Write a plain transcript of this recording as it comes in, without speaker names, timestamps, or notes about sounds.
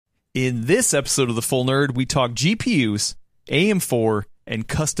In this episode of The Full Nerd, we talk GPUs, AM4, and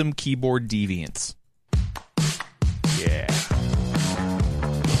custom keyboard deviants. Yeah.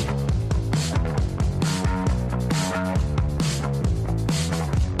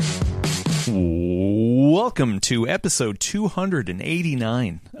 Welcome to episode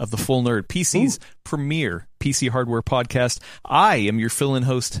 289 of The Full Nerd, PC's premier PC hardware podcast. I am your fill-in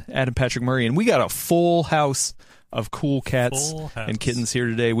host, Adam Patrick Murray, and we got a full house of cool cats and kittens here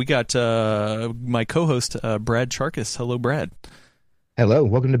today. We got my co-host, Brad Charkis. Hello, Brad. Hello.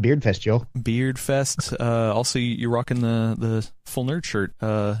 Welcome to Beard Fest, Joel. Beard Fest. Also, you're rocking the Full Nerd shirt.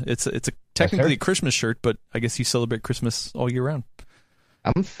 It's technically a Christmas shirt, but I guess you celebrate Christmas all year round.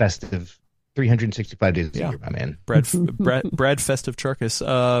 I'm festive 365 days a year, my man. Brad Festive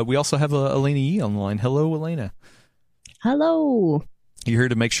Charkis. We also have Elena Yee on the line. Hello, Elena. Hello. You're here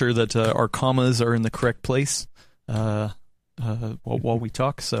to make sure that our commas are in the correct place while we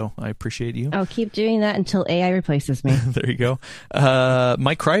talk, so I appreciate you. I'll keep doing that until AI replaces me. There you go.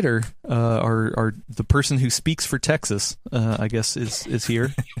 Mike Kreider, the person who speaks for Texas, I guess, is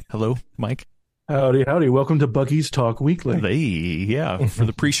here. Hello, Mike. Howdy. Welcome to Bucky's Talk Weekly. For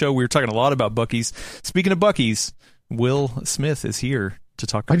the pre-show, we were talking a lot about Bucky's. Speaking of Bucky's, Will Smith is here to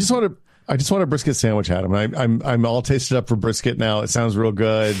talk. I just want a brisket sandwich, Adam. I'm all tasted up for brisket now. It sounds real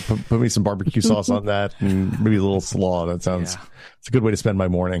good. Put me some barbecue sauce on that, and maybe a little slaw. That sounds. Yeah. It's a good way to spend my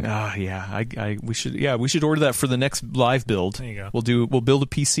morning. We should order that for the next live build. There you go. We'll build a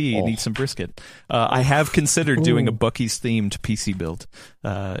PC and eat some brisket. I have considered doing a Bucky's themed PC build,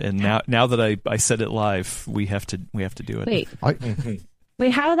 and now that I said it live, we have to do it.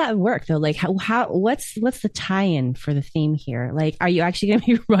 Wait, how did that work though? Like, what's the tie-in for the theme here? Like, are you actually going to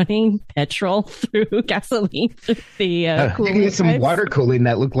be running petrol through gasoline through the cooling? You get some water cooling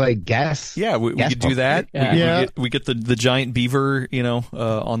that look like gas. Yeah, we could do that. Yeah. We get the giant beaver,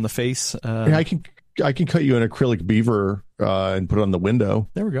 on the face. I can cut you an acrylic beaver and put it on the window.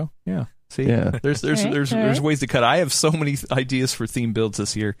 There we go. Yeah. See, there's ways to cut. I have so many ideas for theme builds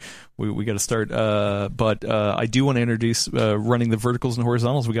this year. We got to start. But I do want to introduce running the verticals and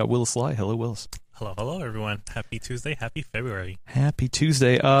horizontals. We got Willis Lai. Hello, Willis. Hello, everyone. Happy Tuesday. Happy February. Happy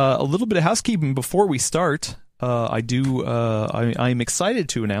Tuesday. A little bit of housekeeping before we start. I'm excited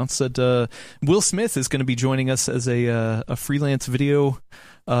to announce that Will Smith is going to be joining us as a freelance video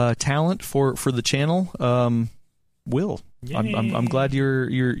talent for the channel. Will. I'm glad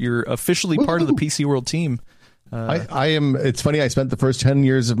you're officially part of the PC World team. I am. It's funny. I spent the first 10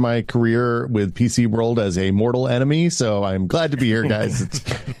 years of my career with PC World as a mortal enemy, so I'm glad to be here, guys. It's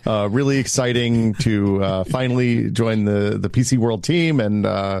really exciting to finally join the PC World team, and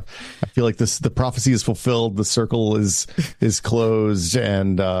I feel like the prophecy is fulfilled. The circle is closed,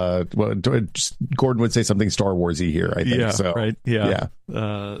 and Gordon would say something Star Warsy here. I think. Yeah. So. Right. Yeah.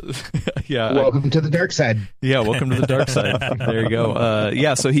 Yeah. Welcome to the dark side. Yeah. Welcome to the dark side. There you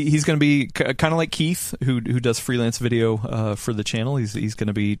go. So he's going to be kind of like Keith, who does freelance video for the channel. He's going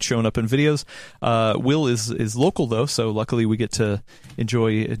to be showing up in videos. Will is local though, so luckily we get to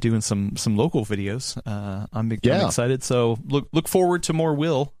enjoy doing some local videos. I'm excited. So look forward to more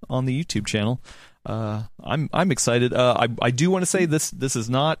Will on the YouTube channel. I'm excited. I do want to say this is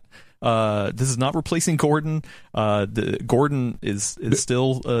not replacing Gordon. Gordon is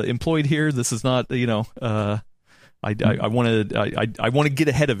still employed here. This is not, I want to get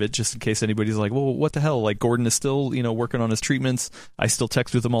ahead of it just in case anybody's like, well, what the hell? Like, Gordon is still, working on his treatments. I still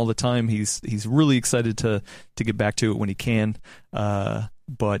text with him all the time. He's really excited to get back to it when he can.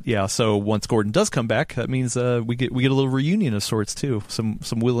 But yeah, so once Gordon does come back, that means we get a little reunion of sorts too. Some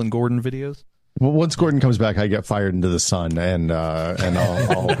Will and Gordon videos. Well, once Gordon comes back, I get fired into the sun, and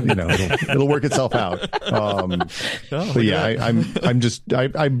I'll it'll work itself out. But yeah, I'm just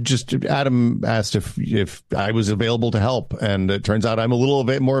Adam asked if I was available to help, and it turns out I'm a little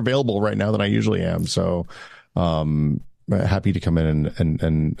bit more available right now than I usually am. So, happy to come in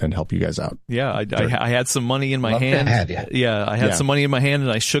and help you guys out. Yeah, I had some money in my hand. I had some money in my hand,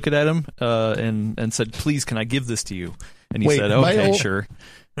 and I shook it at him and said, "Please, can I give this to you?" And he said, "Okay, sure."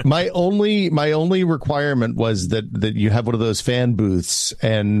 My only requirement was that you have one of those fan booths,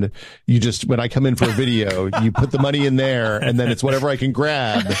 and you just, when I come in for a video, you put the money in there, and then it's whatever I can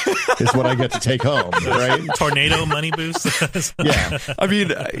grab is what I get to take home, right? Tornado money boost. Yeah. I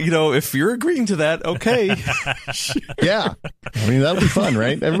mean, if you're agreeing to that, okay. Yeah. I mean, that'll be fun,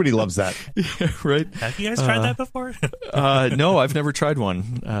 right? Everybody loves that. Yeah, right. Have you guys tried that before? No, I've never tried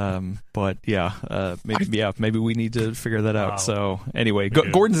one. But yeah, maybe we need to figure that out. Wow. So anyway,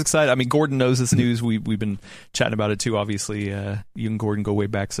 Gordon's excited. I mean, Gordon knows this news. We've been chatting about it too. Obviously, you and Gordon go way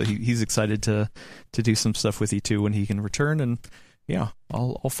back, so he's excited to do some stuff with you too when he can return. And yeah,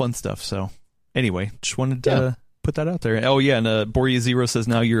 all fun stuff. So anyway, just wanted to put that out there. Oh yeah, and Boria Zero says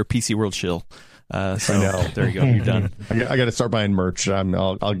now you're a PC World shill. So there you go, you're done. I got to start buying merch.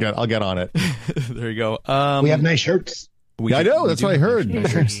 I'll get on it. There you go. We have nice shirts. I know. That's what I heard.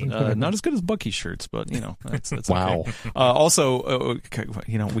 Not as good as Bucky's shirts, but that's wow. Okay. Also,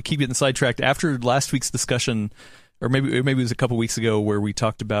 we keep getting sidetracked. After last week's discussion, or maybe it was a couple weeks ago, where we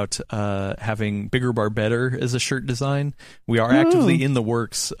talked about having Bigger Bar Better as a shirt design. We are actively in the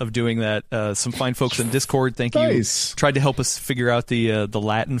works of doing that. Some fine folks in Discord, thank you, tried to help us figure out the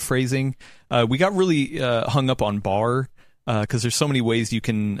Latin phrasing. We got really hung up on bar. Because there's so many ways you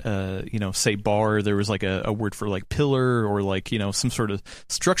can, say bar. There was like a word for like pillar or like, some sort of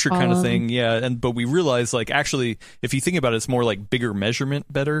structure kind of thing. Yeah. But we realized like actually, if you think about it, it's more like bigger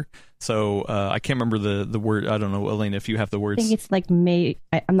measurement better. So I can't remember the word. I don't know, Elena, if you have the words. I think it's like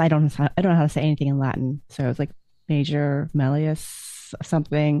I don't know how to say anything in Latin. So it's like major, melius,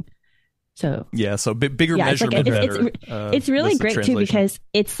 something. So yeah, so bigger measurement better. It's really great too because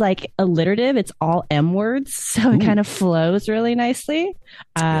it's like alliterative. It's all M words, so it kind of flows really nicely.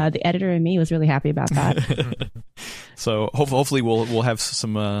 The editor and me was really happy about that. So hopefully we'll have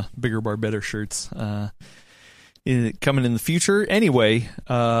some Bigger Bar Better shirts coming in the future. Anyway,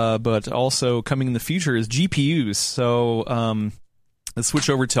 but also coming in the future is GPUs. So let's switch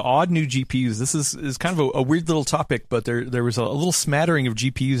over to odd new GPUs. This is kind of a weird little topic, but there was a little smattering of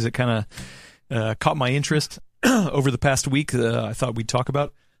GPUs that kind of caught my interest over the past week. I thought we'd talk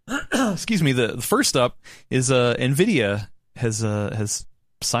about. Excuse me. The first up is NVIDIA has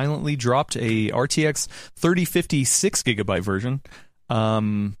silently dropped a RTX 3050 6GB version.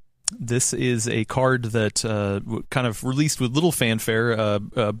 This is a card that kind of released with little fanfare.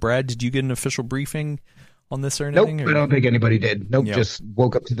 Brad, did you get an official briefing on this or anything? Nope, I don't think anybody did. Nope, just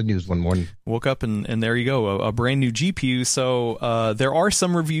woke up to the news one morning. Woke up and there you go, a brand new GPU. So there are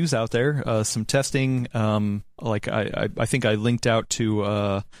some reviews out there, some testing. Like I think I linked out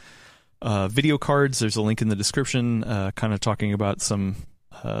to video cards. There's a link in the description, kind of talking about some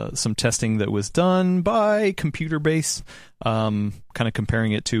testing that was done by Computer Base, kind of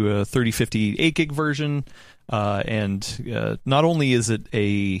comparing it to a 3050 8GB version. And not only is it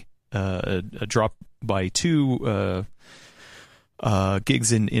a drop by 2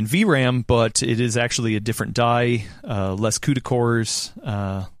 gigs in VRAM, but it is actually a different die, less CUDA cores,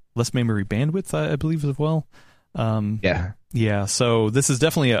 less memory bandwidth, I believe, as well. Yeah. So this is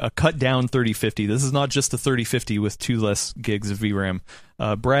definitely a cut down 3050. This is not just a 3050 with 2 less gigs of VRAM.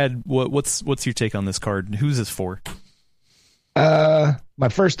 Brad, what's your take on this card? Who's this for? My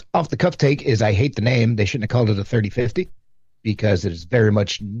first off the cuff take is I hate the name. They shouldn't have called it a 3050. Because it is very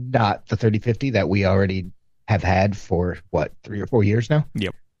much not the 3050 that we already have had for, 3 or 4 years now?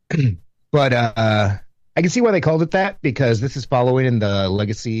 Yep. But I can see why they called it that, because this is following in the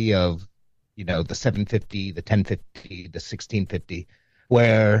legacy of, the 750, the 1050, the 1650,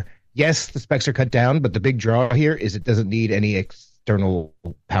 where, yes, the specs are cut down, but the big draw here is it doesn't need any external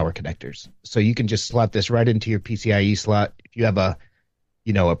power connectors. So you can just slot this right into your PCIe slot. If you have a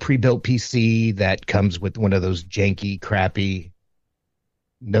pre-built PC that comes with one of those janky, crappy,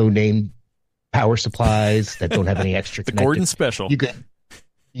 no-name power supplies that don't have any extra the Gordon Special. You could,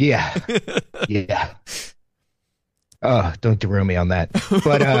 yeah. Oh, don't derail me on that.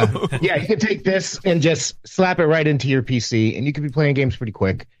 But you can take this and just slap it right into your PC, and you could be playing games pretty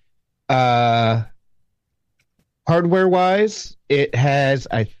quick. Hardware-wise, it has,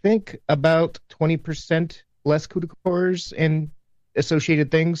 I think, about 20% less CUDA cores and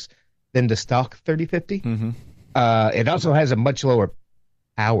associated things than the stock 3050. Mm-hmm. It also has a much lower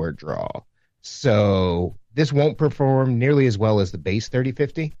power draw, so this won't perform nearly as well as the base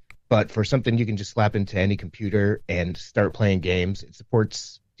 3050, but for something you can just slap into any computer and start playing games. It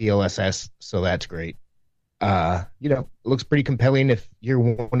supports DLSS, so that's great. It looks pretty compelling if you're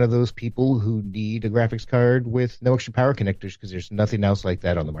one of those people who need a graphics card with no extra power connectors, because there's nothing else like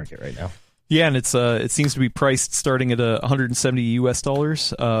that on the market right now. Yeah, and it seems to be priced starting at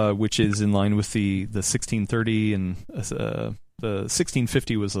 $170, which is in line with the 1630, and the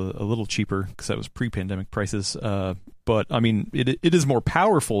 1650 was a little cheaper because that was pre-pandemic prices. But I mean, it is more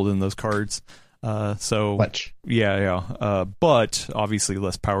powerful than those cards. So much. Yeah. But obviously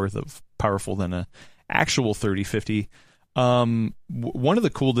less powerful than a actual 3050. One of the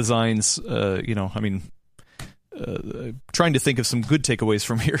cool designs, trying to think of some good takeaways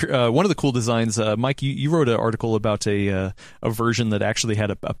from here. One of the cool designs, Mike, you wrote an article about a version that actually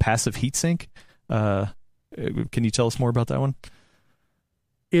had a passive heatsink. Can you tell us more about that one?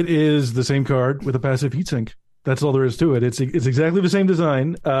 It is the same card with a passive heatsink. That's all there is to it. It's exactly the same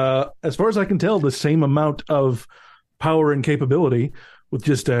design. As far as I can tell, the same amount of power and capability with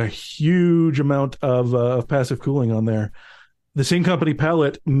just a huge amount of passive cooling on there. The same company,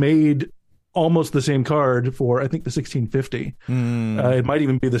 Palette, made almost the same card for, I think, the 1650. It might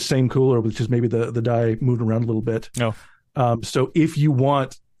even be the same cooler, which is maybe the die moved around a little bit. No. So if you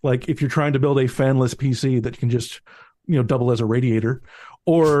want, like, if you're trying to build a fanless PC that can just, double as a radiator,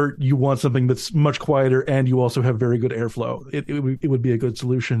 or you want something that's much quieter and you also have very good airflow, it would be a good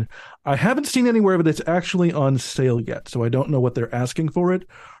solution. I haven't seen anywhere that it's actually on sale yet, so I don't know what they're asking for it.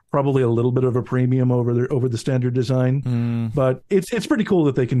 Probably a little bit of a premium over the standard design, but it's pretty cool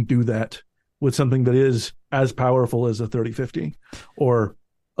that they can do that with something that is as powerful as a 3050, or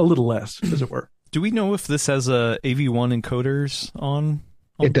a little less, as it were. Do we know if this has AV1 encoders on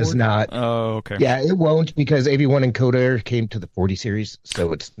It does board? not. Oh, okay. Yeah, it won't, because AV1 encoder came to the 40 series,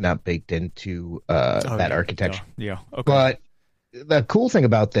 so it's not baked into that architecture. Yeah. Okay. But the cool thing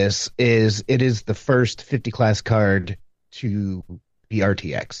about this is it is the first 50 class card to be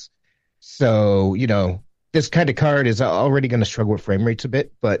RTX. So, this kind of card is already going to struggle with frame rates a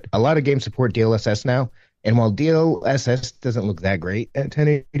bit, but a lot of games support DLSS now. And while DLSS doesn't look that great at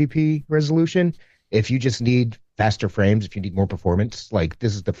 1080p resolution, if you just need faster frames, if you need more performance, like,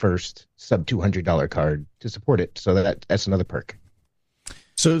 this is the first sub $200 card to support it. So that's another perk.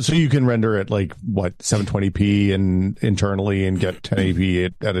 So you can render it like 720p and internally and get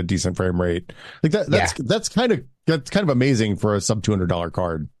 1080p at a decent frame rate. Like that's kind of amazing for a sub $200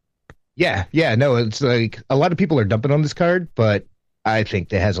 card. Yeah, no, it's like a lot of people are dumping on this card, but I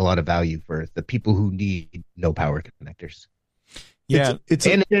think it has a lot of value for the people who need no power connectors. Yeah,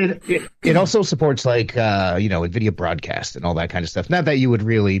 it also supports NVIDIA broadcast and all that kind of stuff. Not that you would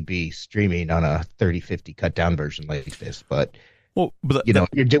really be streaming on a 3050 cut down version like this, but if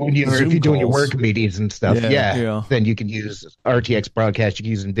you're doing your work meetings and stuff, then you can use RTX broadcast. You can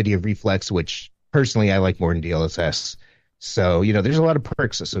use NVIDIA Reflex, which personally I like more than DLSS. So, there's a lot of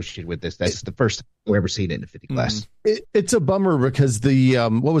perks associated with this. That's the first time we've ever seen it in a 50 class. It's a bummer because the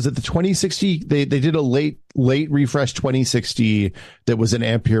what was it, the 2060? They did a late refresh 2060 that was an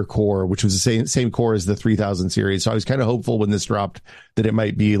Ampere core, which was the same core as the 3000 series. So I was kind of hopeful when this dropped that it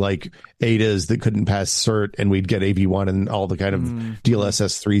might be like Adas that couldn't pass cert, and we'd get AV1 and all the kind of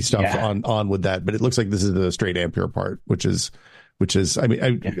DLSS 3 stuff on with that. But it looks like this is the straight Ampere part, which is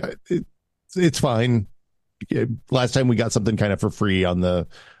it's fine. Last time we got something kind of for free on the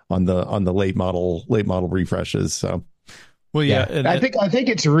late model refreshes. So, well, yeah, and I think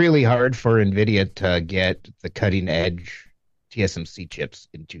it's really hard for NVIDIA to get the cutting edge TSMC chips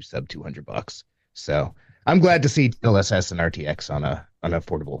into sub $200. So I'm glad to see DLSS and RTX on an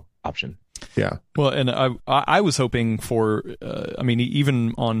affordable option. Yeah. Well, and I was hoping for,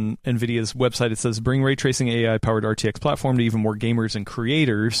 even on NVIDIA's website, it says bring ray tracing AI powered RTX platform to even more gamers and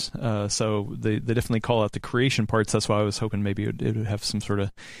creators. So they definitely call out the creation parts. That's why I was hoping maybe it would have some sort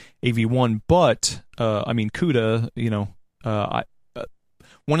of AV1. But, CUDA,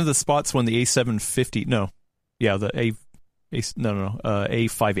 one of the spots when the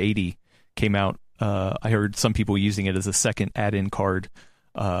A580 came out, I heard some people using it as a second add-in card,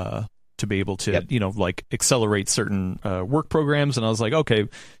 to be able to, accelerate certain work programs. And I was like, okay,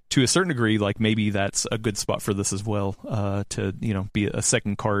 to a certain degree, like maybe that's a good spot for this as well, to, be a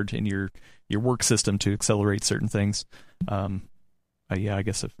second card in your work system to accelerate certain things. I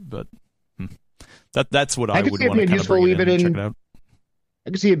guess, that's what I would want to kind of bring it in and check it out.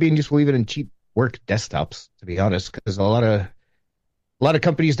 I can see it being useful even in cheap work desktops, to be honest, because a lot of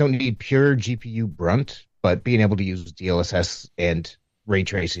companies don't need pure GPU brunt, but being able to use DLSS and ray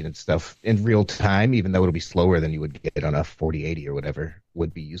tracing and stuff in real time, even though it'll be slower than you would get on a 4080 or whatever,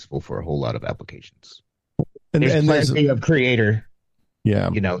 would be useful for a whole lot of applications. And there's plenty of creator,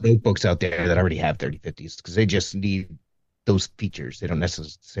 notebooks out there that already have 3050s because they just need those features. They don't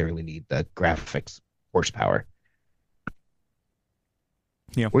necessarily need the graphics horsepower.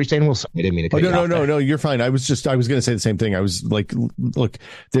 Yeah. What are you saying, Will? I didn't mean to cut you off there. No, you're fine. I was going to say the same thing. I was like, look,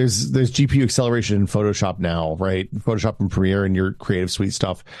 there's GPU acceleration in Photoshop now, right? Photoshop and Premiere and your Creative Suite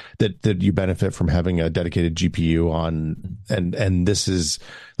stuff that you benefit from having a dedicated GPU on. And this is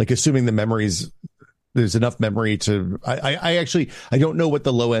like assuming the memories, there's enough memory to, I don't know what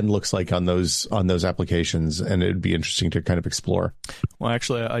the low end looks like on those applications. And it'd be interesting to kind of explore. Well,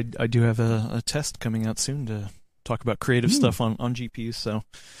 actually, I do have a test coming out soon to talk about creative stuff on GPUs. So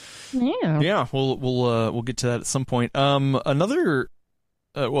we'll get to that at some point.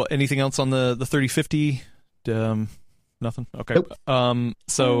 Anything else on the 3050? Nothing. Okay. Nope.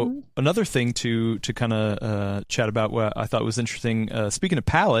 Another thing to kind of chat about what I thought was interesting. Speaking of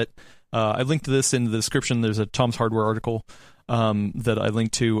Palette, I linked this in the description. There's a Tom's Hardware article that I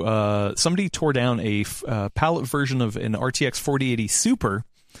linked to. Somebody tore down a pallet version of an RTX 4080 Super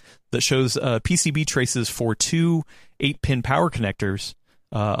that shows PCB traces for two 8-pin power connectors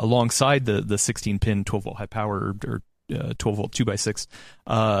alongside the 16-pin 12-volt high power or 12-volt 2x6.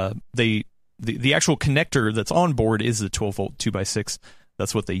 The actual connector that's on board is the 12-volt 2x6.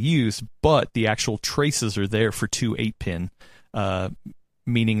 That's what they use, but the actual traces are there for two 8-pin,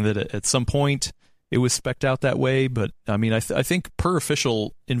 meaning that at some point it was spec'd out that way. But I mean, I think per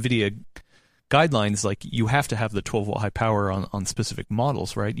official NVIDIA guidelines, like, you have to have the 12-volt high power on specific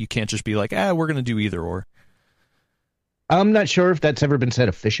models, right? You can't just be like, we're going to do either or. I'm not sure if that's ever been said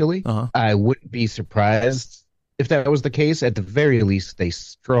officially. I wouldn't be surprised if that was the case. At the very least, they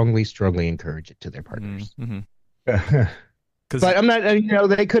strongly encourage it to their partners. But I'm not,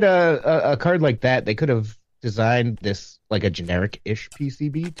 they could a card like that, they could have designed this like a generic-ish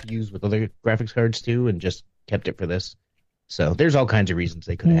PCB to use with other graphics cards too, and just kept it for this. So there's all kinds of reasons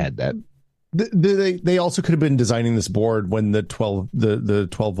they could have had that. They also could have been designing this board when the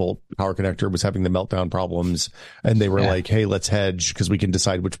 12-volt power connector was having the meltdown problems, and they were like, hey, let's hedge because we can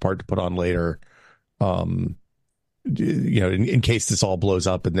decide which part to put on later. In case this all blows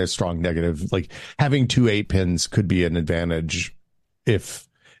up and there's strong negative, like having two 8-pins could be an advantage if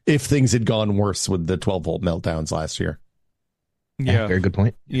things had gone worse with the 12-volt meltdowns last year. Yeah, very good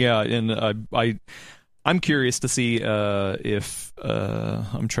point. Yeah, and I'm curious to see if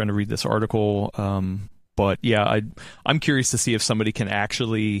I'm trying to read this article, but yeah, I'm curious to see if somebody can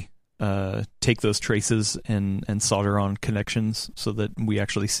actually take those traces and solder on connections so that we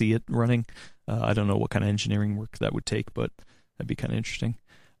actually see it running. I don't know what kind of engineering work that would take, but that'd be kind of interesting.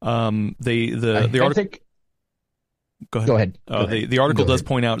 The article. Go ahead. The article does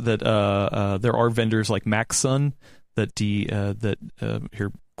point out that there are vendors like MaxSun that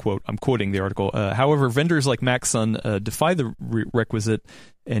here, quote, I'm quoting the article. However, vendors like MaxSun defy the requisite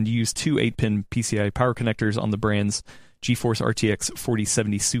and use two 8-pin PCI power connectors on the brand's GeForce RTX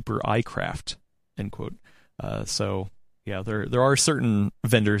 4070 Super iCraft, end quote. So yeah, there are certain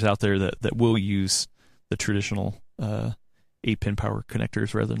vendors out there that will use the traditional 8-pin power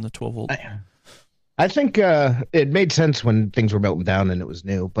connectors rather than the 12-volt. I think it made sense when things were melting down and it was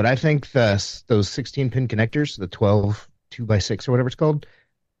new, but I think those 16-pin connectors, the 12 2x6 or whatever it's called,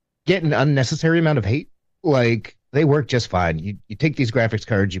 get an unnecessary amount of hate. Like, they work just fine. You take these graphics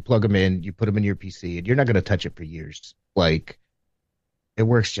cards, you plug them in, you put them in your PC, and you're not going to touch it for years. Like, it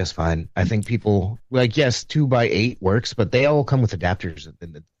works just fine. I think people, like, yes, 2x8 works, but they all come with adapters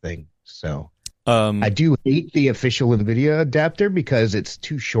in the thing. So I do hate the official NVIDIA adapter because it's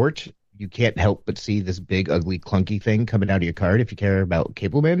too short. You can't help but see this big, ugly, clunky thing coming out of your card if you care about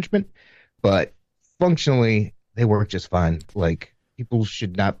cable management. But functionally, they work just fine. Like, people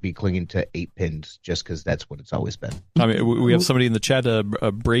should not be clinging to 8 pins just because that's what it's always been. I mean, we have somebody in the chat.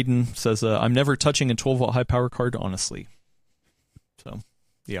 Braden says, "I'm never touching a 12-volt high power card, honestly." So,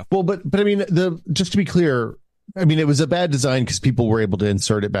 yeah. Well, but I mean, just to be clear, I mean, it was a bad design because people were able to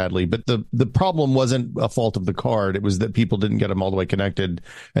insert it badly. But the problem wasn't a fault of the card. It was that people didn't get them all the way connected,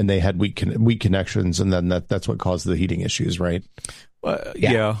 and they had weak connections, and then that's what caused the heating issues, right?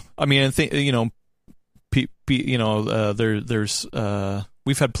 Yeah. I mean, I think there's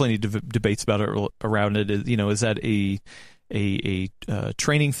we've had plenty of debates about it around it. Is that a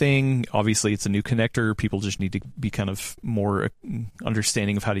training thing? Obviously, it's a new connector. People just need to be kind of more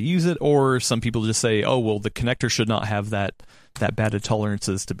understanding of how to use it. Or some people just say, oh, well, the connector should not have that bad of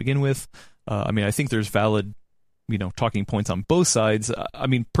tolerances to begin with. I mean, I think there's valid, talking points on both sides. I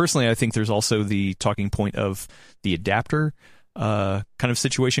mean, personally, I think there's also the talking point of the adapter kind of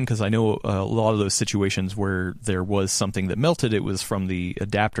situation, because I know a lot of those situations where there was something that melted, it was from the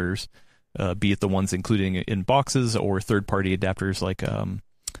adapters. Be it the ones including in boxes or third-party adapters like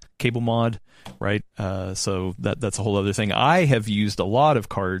Cable Mod, right? So that's a whole other thing. I have used a lot of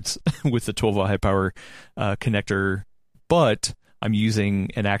cards with the 12-volt high power connector, but I'm using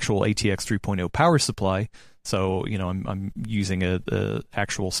an actual ATX 3.0 power supply. So, I'm using a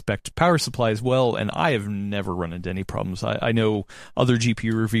actual spec'd power supply as well, and I have never run into any problems. I know other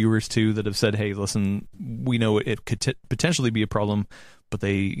GPU reviewers, too, that have said, hey, listen, we know it could potentially be a problem, but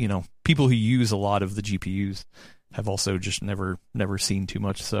they, people who use a lot of the GPUs have also just never seen too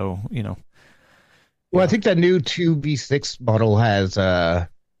much. So, Well, I think that new 2v6 model has,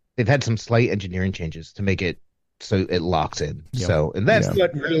 they've had some slight engineering changes to make it so it locks in. Yep. So, and that's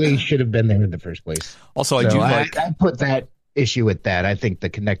what really should have been there in the first place. Also, I put that issue with that. I think the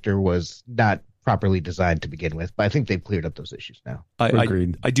connector was not properly designed to begin with. But I think they've cleared up those issues now.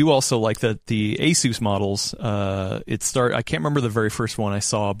 Agreed. I do also like that the Asus models. I can't remember the very first one I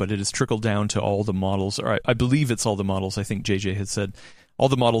saw, but it has trickled down to all the models. Or I believe it's all the models. I think JJ had said all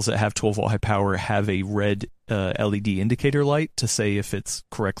the models that have 12-volt high power have a red LED indicator light to say if it's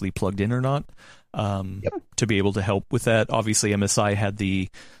correctly plugged in or not. To be able to help with that. Obviously, MSI had the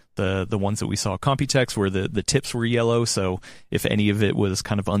ones that we saw at Computex where the tips were yellow, so if any of it was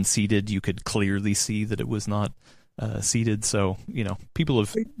kind of unseated, you could clearly see that it was not seated. So, people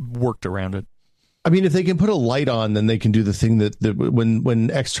have worked around it. I mean, if they can put a light on, then they can do the thing that when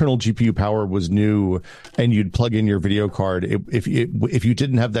external GPU power was new and you'd plug in your video card, if you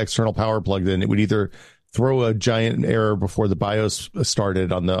didn't have the external power plugged in, it would either throw a giant error before the BIOS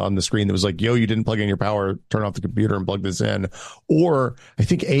started on the screen that was like, yo, you didn't plug in your power, turn off the computer and plug this in. Or I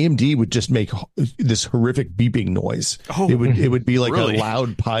think AMD would just make this horrific beeping noise. Oh, it would be like really? A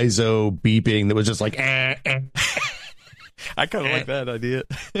loud piezo beeping that was just like, I kind of like that idea.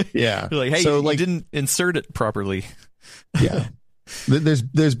 Yeah. You're like, hey, so you didn't insert it properly. Yeah.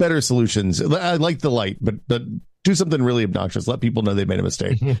 There's better solutions. I like the light, but do something really obnoxious. Let people know they made a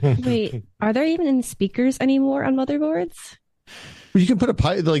mistake. Wait, are there even speakers anymore on motherboards? Well, you can put the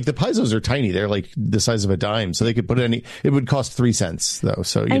piezos are tiny. They're like the size of a dime, so they could put it would cost 3 cents though.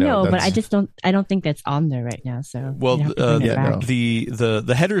 So I know, but I don't think that's on there right now. So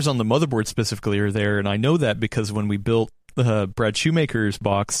the headers on the motherboard specifically are there, and I know that because when we built Brad Shoemaker's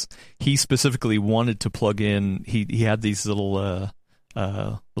box, he specifically wanted to plug in. He had these little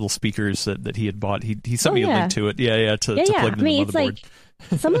speakers that he had bought. He sent me a link to it. To plug in the motherboard. It's like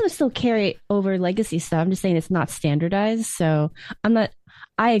some of them still carry over legacy stuff. I'm just saying it's not standardized. So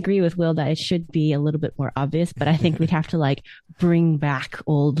I agree with Will that it should be a little bit more obvious, but I think we'd have to bring back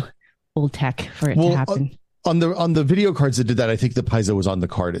old tech for it to happen. On the video cards that did that, I think the piezo was on the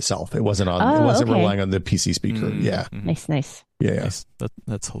card itself. It wasn't on. It wasn't relying on the PC speaker. Yeah. Nice. Yeah. Nice.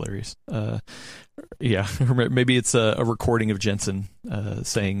 That's hilarious. Maybe it's a recording of Jensen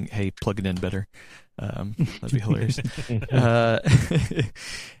saying, "Hey, plug it in better." That'd be hilarious.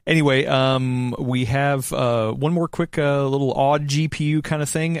 Anyway, we have one more quick little odd GPU kind of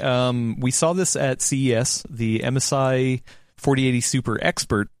thing. We saw this at CES, the MSI 4080 Super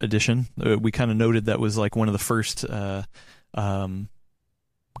Expert Edition. We kind of noted that was like one of the first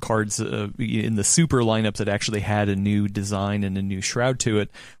cards in the Super lineup that actually had a new design and a new shroud to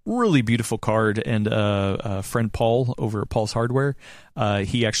it. Really beautiful card, and friend Paul over at Paul's Hardware,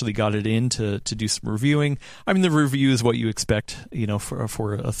 he actually got it in to do some reviewing. I mean, the review is what you expect,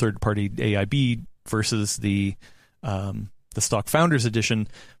 for a third-party AIB versus the stock Founders Edition,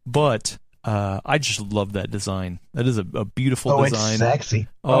 but I just love that design. That is a beautiful design. It's sexy.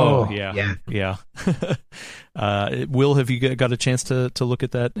 Yeah. Will, have you got a chance to look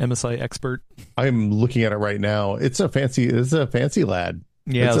at that MSI Expert? I'm looking at it right now. It's a fancy lad.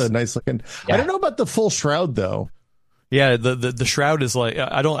 Yeah, it's a nice looking. Yeah. I don't know about the full shroud though. Yeah, the shroud is like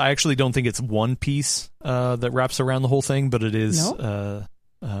I actually don't think it's one piece that wraps around the whole thing, but it is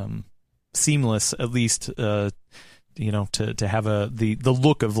seamless, at least. To have the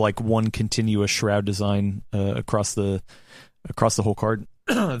look of like one continuous shroud design across the whole card.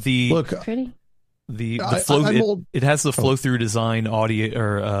 Pretty. It has the flow through design, audio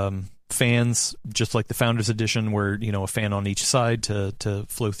or fans, just like the Founders Edition, where a fan on each side to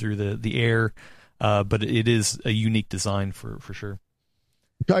flow through the air. But it is a unique design for sure.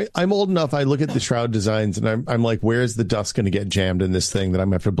 I'm old enough. I look at the shroud designs and I'm like, where's the dust going to get jammed in this thing that I'm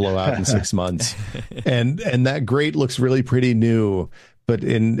going to have to blow out in 6 months? And that grate looks really pretty new, but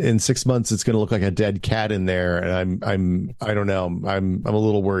in 6 months it's going to look like a dead cat in there. And I don't know. I'm a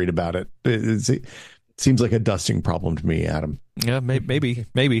little worried about it. It seems like a dusting problem to me, Adam. Yeah, maybe.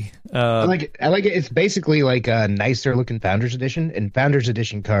 I like it. It's basically like a nicer looking Founders Edition, and Founders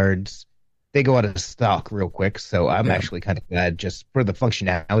Edition cards, they go out of stock real quick, so I'm actually kind of glad, just for the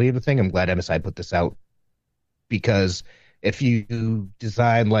functionality of the thing. I'm glad MSI put this out, because if you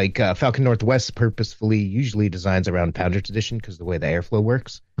design like Falcon Northwest purposefully usually designs around Founders Edition because the way the airflow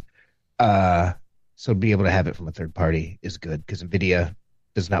works. So to be able to have it from a third party is good, because NVIDIA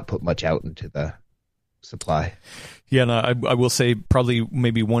does not put much out into the supply. Yeah, no, I will say probably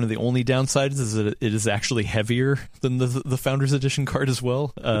maybe one of the only downsides is that it is actually heavier than the Founders Edition card as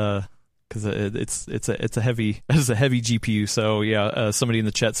well. Because it's a heavy GPU. So yeah, somebody in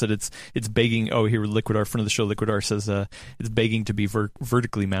the chat said it's begging. Oh, here Liquidar, friend of the show, Liquidar says it's begging to be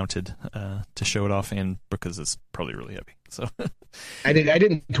vertically mounted to show it off, and because it's probably really heavy. So I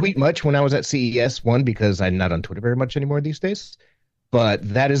didn't tweet much when I was at CES, one because I'm not on Twitter very much anymore these days.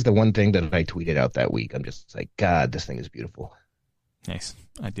 But that is the one thing that I tweeted out that week. I'm just like, God, this thing is beautiful. Nice,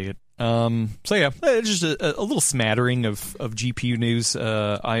 I dig it. So yeah, just a little smattering of GPU news.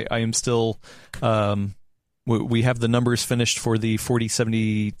 I am still, we have the numbers finished for the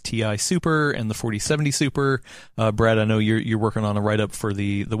 4070 Ti Super and the 4070 Super. Brad, I know you're working on a write-up for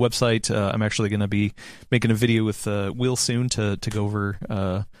the website. I'm actually going to be making a video with Will soon to go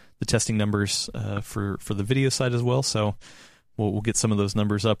over the testing numbers for the video side as well. So we'll get some of those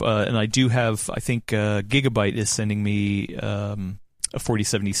numbers up. And I do have, I think Gigabyte is sending me a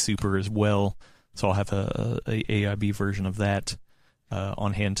 4070 Super as well. So I'll have a AIB version of that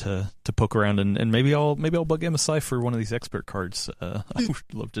on hand to poke around, and maybe I'll bug MSI for one of these expert cards. I would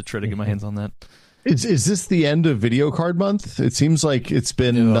love to try to get my hands on that. Is this the end of video card month? It seems like it's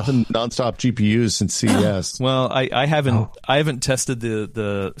been nothing nonstop GPUs since CES. Well, I haven't tested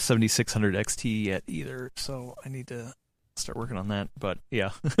the 7600 XT yet either, so I need to start working on that. But yeah,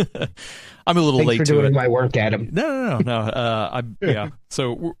 I'm a little Thanks late for to doing it. my work, Adam. No.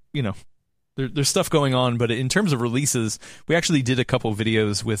 So there's stuff going on, but in terms of releases, we actually did a couple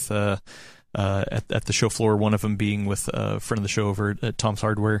videos with at the show floor. One of them being with a friend of the show over at Tom's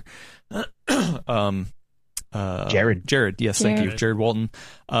Hardware. Jared, yes, thank you, Jared Walton,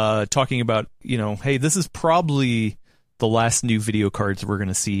 talking about, hey, this is probably the last new video cards we're going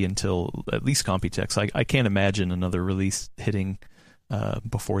to see until at least Computex. I can't imagine another release hitting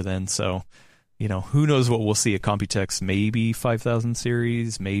before then. So, who knows what we'll see at Computex? Maybe 5000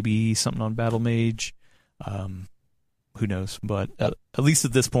 series, maybe something on Battle Mage. Who knows? But at least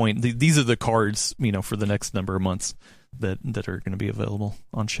at this point, these are the cards, for the next number of months that are going to be available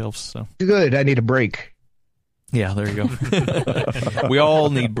on shelves. So good. I need a break. Yeah, there you go. We all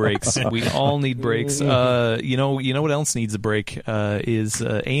need breaks. You know what else needs a break is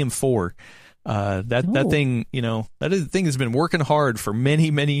AM4. That thing has been working hard for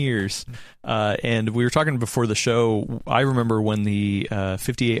many years. And we were talking before the show. I remember when the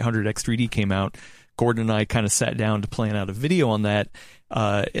 5800 X3D came out, Gordon and I kind of sat down to plan out a video on that.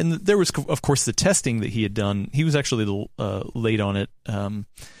 And there was, of course, the testing that he had done. He was actually late on it.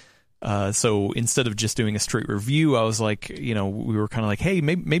 So instead of just doing a straight review, I was like, we were kind of like, hey,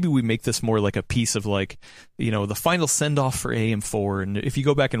 maybe we make this more like a piece of like, the final send off for AM4. And if you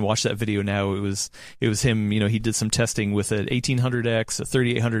go back and watch that video now, it was him, he did some testing with an 1800X, a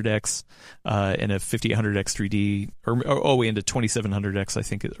 3800X, and a 5800X 3D, and a 2700X, I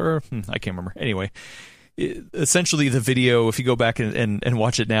think, I can't remember. Anyway. Essentially, the video, if you go back and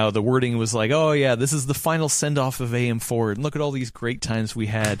watch it now, the wording was like, oh yeah, this is the final send-off of AM4, and look at all these great times we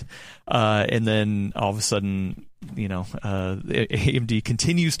had. And then all of a sudden, AMD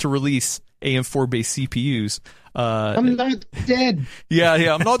continues to release AM4-based CPUs. I'm not dead.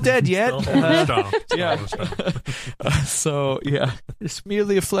 Yeah, I'm not dead yet. Strong. It's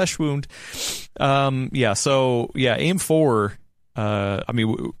merely a flesh wound. AM4,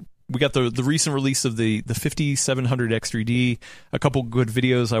 we got the recent release of the 5700 X3D, a couple good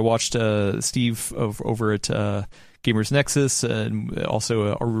videos. I watched Steve over at Gamers Nexus, and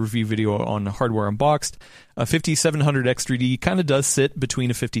also a review video on Hardware Unboxed. A 5700 X3D kind of does sit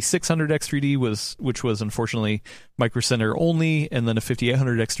between a 5600 X3D, which was unfortunately Micro Center only, and then a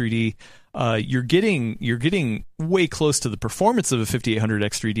 5800 X3D. You're getting way close to the performance of a 5800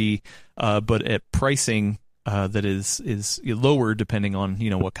 X3D, but at pricing that is lower depending on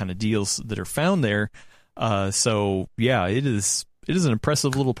what kind of deals that are found there. So yeah, it is an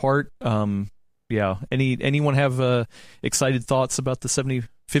impressive little part. Anyone have excited thoughts about the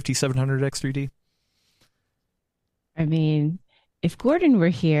 5700 X3D? I mean, if Gordon were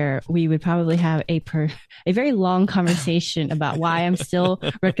here, we would probably have a very long conversation about why I'm still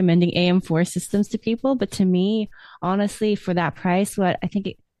recommending AM4 systems to people. But to me, honestly, for that price,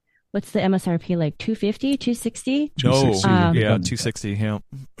 what's the MSRP, like 250, 260? No, 260. 260.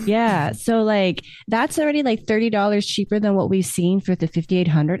 Yeah. So like that's already like $30 cheaper than what we've seen for the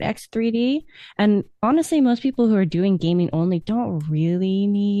 5800 X3D. And honestly, most people who are doing gaming only don't really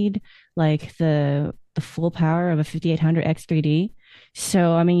need like the full power of a 5800 X3D.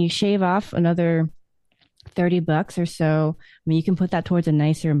 So I mean, you shave off another $30 or so. I mean, you can put that towards a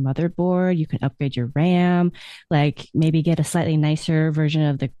nicer motherboard. You can upgrade your RAM, like maybe get a slightly nicer version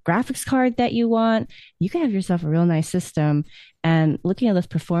of the graphics card that you want. You can have yourself a real nice system. And looking at those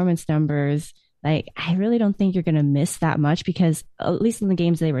performance numbers, like I really don't think you're going to miss that much, because at least in the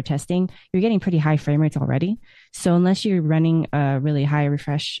games they were testing, you're getting pretty high frame rates already. So unless you're running a really high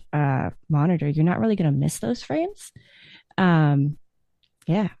refresh monitor, you're not really going to miss those frames.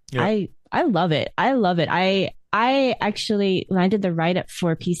 I love it. I actually, when I did the write-up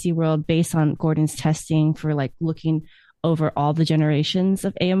for PC World based on Gordon's testing for like looking over all the generations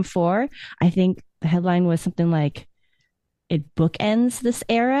of AM4, I think the headline was something like it bookends this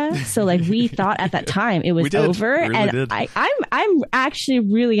era. So like we thought at that time it was over, really and did. I'm actually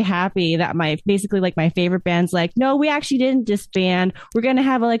really happy that my favorite band's like, no, we actually didn't disband. We're gonna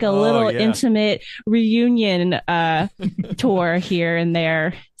have like a little intimate reunion tour here and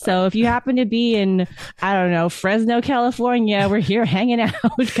there. So if you happen to be in, I don't know, Fresno, California, we're here hanging out.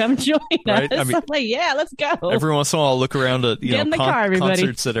 Come join Right? us. I mean, I'm like, yeah, let's go. Every once in a while, I'll look around at Get in the car, everybody.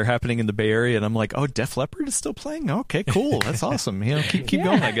 concerts that are happening in the Bay Area, and I'm like, oh, Def Leppard is still playing. Okay, cool, that's awesome. Keep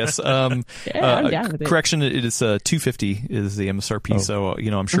going, I guess. I'm down with it. Correction, it is $250 is the MSRP. So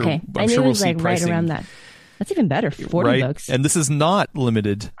I'm sure. Okay. I'm sure it we'll was see like pricing right around that. That's even better. $40. And this is not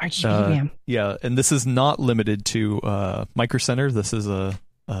limited. RGB. And this is not limited to Micro Center. This is a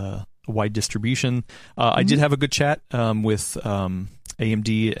wide distribution. I did have a good chat with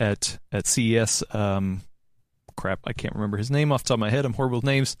AMD at CES. Crap, I can't remember his name off the top of my head. I'm horrible with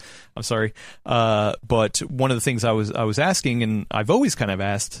names. I'm sorry. But one of the things I was asking, and I've always kind of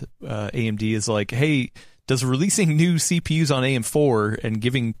asked AMD, is like, hey, does releasing new CPUs on AM4 and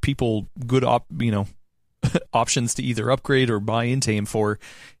giving people good options to either upgrade or buy into AM4,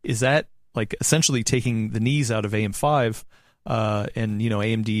 is that like essentially taking the knees out of AM5? And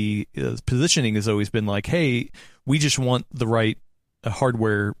AMD positioning has always been like, hey, we just want the right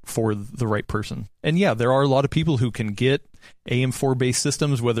hardware for the right person. And yeah, there are a lot of people who can get AM4 based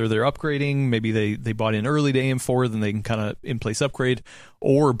systems, whether they're upgrading, maybe they bought in early to AM4, then they can kind of in place upgrade,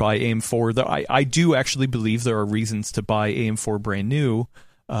 or buy AM4. I do actually believe there are reasons to buy AM4 brand new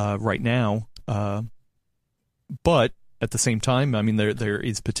right now. But at the same time, I mean, there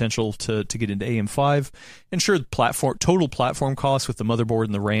is potential to get into AM5. And sure, total platform cost with the motherboard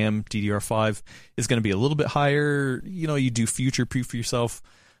and the RAM, DDR5, is going to be a little bit higher. You do future-proof yourself.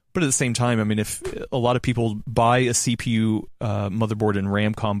 But at the same time, I mean, if a lot of people buy a CPU, motherboard, and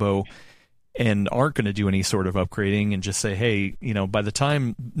RAM combo and aren't going to do any sort of upgrading and just say, hey, by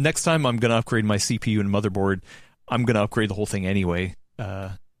the next time I'm going to upgrade my CPU and motherboard, I'm going to upgrade the whole thing anyway.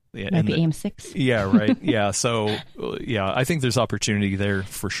 Like the AM6. Yeah, right. Yeah. So, I think there's opportunity there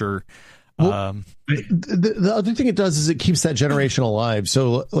for sure. The other thing it does is it keeps that generation alive.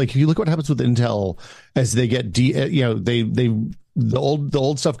 So, like, if you look what happens with Intel as they get, the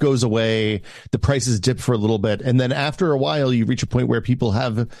old stuff goes away, the prices dip for a little bit, and then after a while, you reach a point where people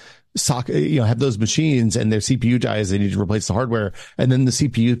have have those machines and their CPU dies, they need to replace the hardware, and then the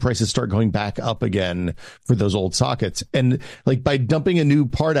CPU prices start going back up again for those old sockets. And like by dumping a new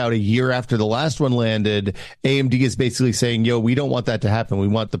part out a year after the last one landed, AMD is basically saying, we don't want that to happen. We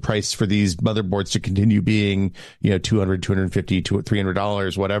want the price for these motherboards to continue being, $200, $250,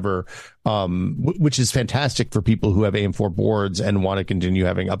 $300, whatever. Which is fantastic for people who have AM4 boards and want to continue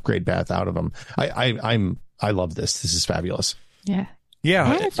having upgrade path out of them. I love this. This is fabulous. Yeah.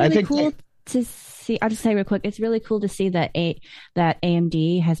 Yeah, and it's really cool to see. I'll just say real quick, it's really cool to see that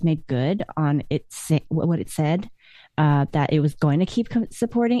AMD has made good on what it said, that it was going to keep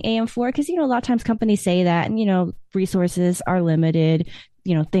supporting AM4, because a lot of times companies say that, and resources are limited,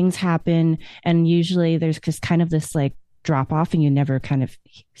 things happen, and usually there's just kind of this like drop off, and you never kind of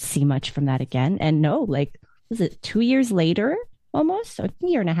see much from that again. And no, like, was it 2 years later? Almost a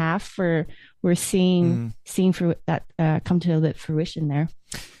year and a half we're seeing for that come to a bit fruition there.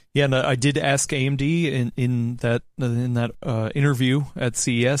 Yeah, and I did ask AMD in that interview at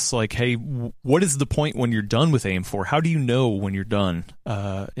CES, like, hey, what is the point when you're done with AM4? How do you know when you're done?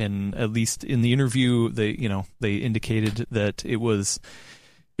 And at least in the interview, they indicated that it was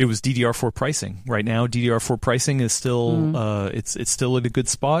DDR4 pricing. Right now, DDR4 pricing is still it's still at a good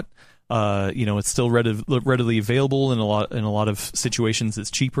spot. It's still readily available in a lot of situations. It's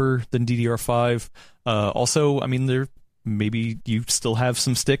cheaper than DDR5. Also, I mean, maybe you still have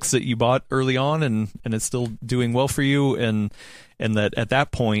some sticks that you bought early on, and it's still doing well for you, and that at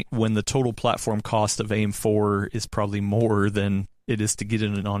that point, when the total platform cost of AM4 is probably more than it is to get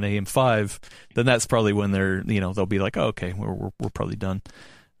in on AM5, then that's probably when they'll be like, oh, okay, we're probably done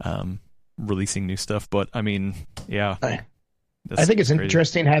releasing new stuff. But I mean, yeah. I think it's crazy.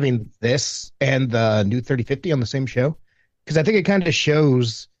 Interesting having this and the new 3050 on the same show, because I think it kind of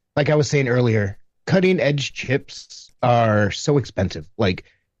shows, like I was saying earlier, cutting edge chips are so expensive. Like,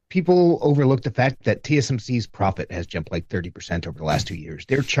 people overlook the fact that TSMC's profit has jumped like 30% over the last 2 years.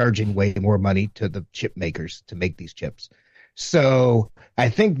 They're charging way more money to the chip makers to make these chips. So I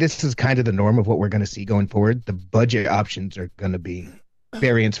think this is kind of the norm of what we're going to see going forward. The budget options are going to be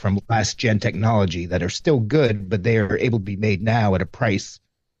variants from last gen technology that are still good, but they are able to be made now at a price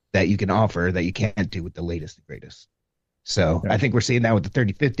that you can offer that you can't do with the latest and greatest. So I think we're seeing that with the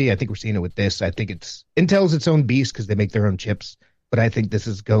 3050. I think we're seeing it with this. I think Intel's its own beast because they make their own chips, but I think this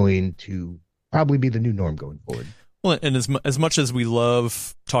is going to probably be the new norm going forward. Well, and as much as we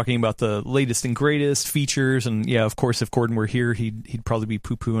love talking about the latest and greatest features, and yeah, of course, if Gordon were here, he'd probably be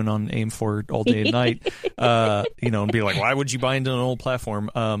poo-pooing on AM4 all day and night, and be like, "Why would you buy into an old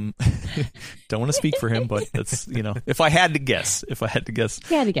platform?" Don't want to speak for him, but that's if I had to guess, You had to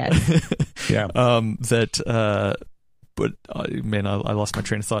guess. Yeah. But man, I lost my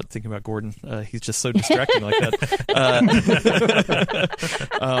train of thought thinking about Gordon. He's just so distracting like that.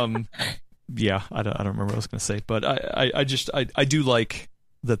 Yeah, I don't remember what I was going to say, but I do like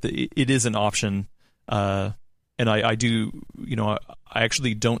that it is an option, and I do I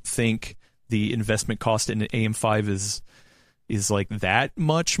actually don't think the investment cost in an AM5 is like that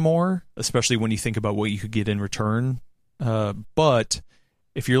much more, especially when you think about what you could get in return. But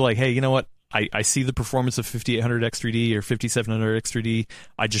if you're like, hey, you know what? I see the performance of 5800 X3D or 5700 X3D.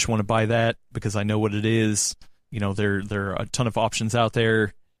 I just want to buy that because I know what it is. There are a ton of options out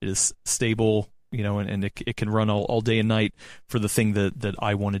there. It is stable, and it can run all day and night for the thing that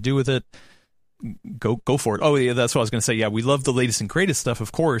I want to do with it. Go for it. Oh yeah, that's what I was going to say. Yeah, we love the latest and greatest stuff,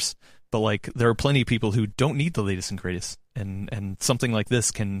 of course, but like there are plenty of people who don't need the latest and greatest, and something like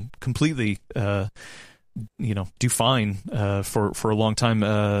this can completely do fine for a long time.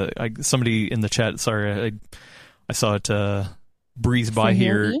 Somebody in the chat, sorry, I saw it breeze by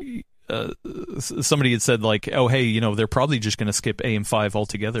here. Somebody had said like, oh hey, they're probably just going to skip AM5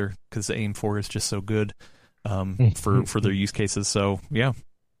 altogether because AM4 is just so good for their use cases. So yeah,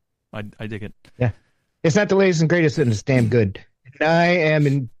 I dig it. Yeah, it's not the latest and greatest, and it's damn good. And I am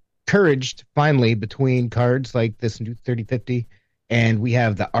encouraged finally between cards like this new 3050. And we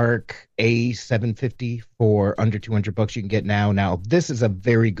have the ARC A750 for under $200 you can get now. Now, this is a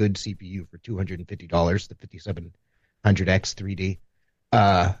very good CPU for $250, the 5700X 3D.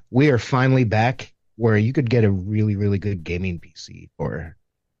 We are finally back where you could get a really, really good gaming PC for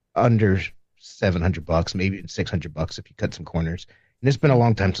under $700, maybe $600 if you cut some corners. And it's been a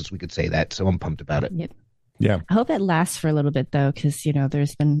long time since we could say that, so I'm pumped about it. Yep. Yeah. I hope it lasts for a little bit, though, because,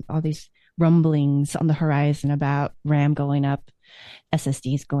 there's been all these rumblings on the horizon about RAM going up,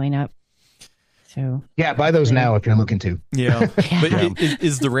 SSDs going up. So yeah, buy those now if you're looking to. Yeah. But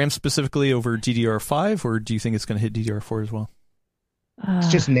is the RAM specifically over DDR5, or do you think it's going to hit DDR4 as well? It's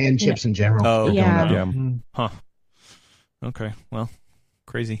just NAND chips in general. Oh, yeah. Huh. Okay. Well,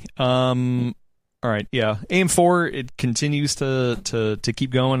 crazy. All right. Yeah. AM4, it continues to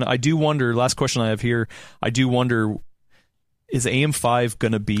keep going. I do wonder, last question I have here, I do wonder, is AM5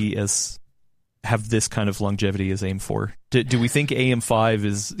 going to have this kind of longevity as AM4? Do we think AM5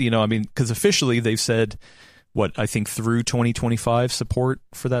 is, because officially they've said, I think through 2025 support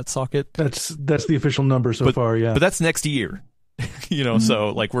for that socket? That's the official number so far, yeah. But that's next year. So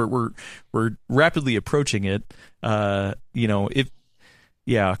like we're rapidly approaching it. At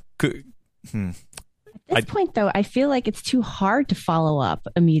this point, though, I feel like it's too hard to follow up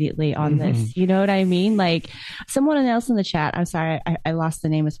immediately on this. You know what I mean? Like someone else in the chat, I'm sorry, I lost the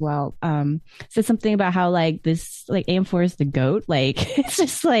name as well, said something about how like this, like AM4 is the GOAT. Like it's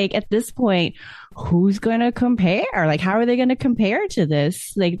just like at this point, who's going to compare? Like how are they going to compare to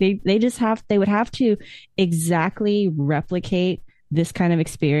this? Like they would have to exactly replicate this kind of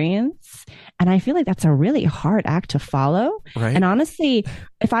experience, and I feel like that's a really hard act to follow. Right. And honestly,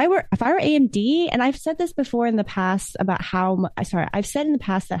 if I were AMD, and I've said this before in the past about I've said in the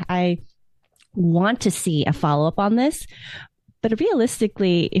past that I want to see a follow up on this. But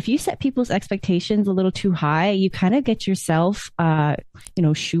realistically, if you set people's expectations a little too high, you kind of get yourself,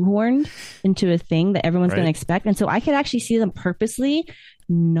 shoehorned into a thing that everyone's going to expect. And so I could actually see them purposely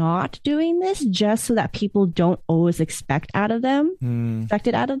not doing this just so that people don't always expect it out of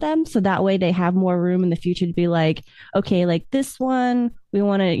them. So that way they have more room in the future to be like, okay, like this one, we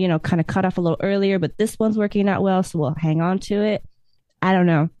want to, kind of cut off a little earlier, but this one's working out well, so we'll hang on to it. I don't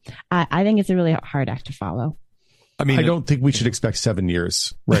know. I think it's a really hard act to follow. I mean, I don't think we should expect 7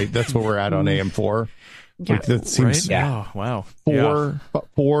 years, right? That's what we're at on AM4. Yeah. Like that seems, yeah. Oh, wow.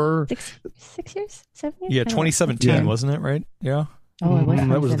 4. 6 years, 7 years. Yeah, 2017, wasn't it? Right? Yeah. Oh, it was.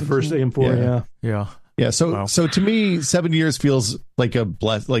 That was the first AM4. Yeah. Yeah. So, Wow. so to me, 7 years feels like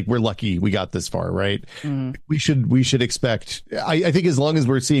like we're lucky we got this far, right? We should expect. I think as long as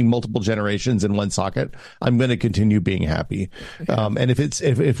we're seeing multiple generations in one socket, I'm going to continue being happy. And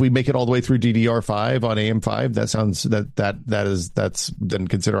if we make it all the way through DDR5 on AM5, that sounds that's then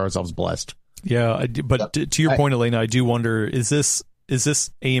consider ourselves blessed. Yeah. But to your point, Elena, I do wonder: is this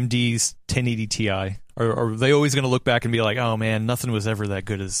AMD's 1080 Ti? Or are they always going to look back and be like, oh man, nothing was ever that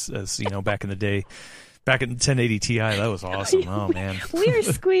good as back in the day? Back in 1080 Ti, that was awesome. Oh man, We are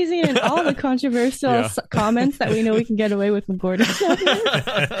squeezing in all the controversial comments that we know we can get away with when Gordon's not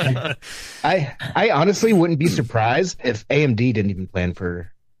here. I honestly wouldn't be surprised if AMD didn't even plan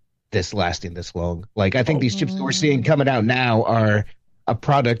for this lasting this long. Like, I think these chips that we're seeing coming out now are a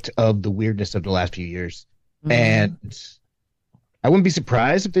product of the weirdness of the last few years. And I wouldn't be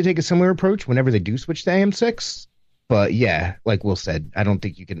surprised if they take a similar approach whenever they do switch to AM6. But yeah, like Will said, I don't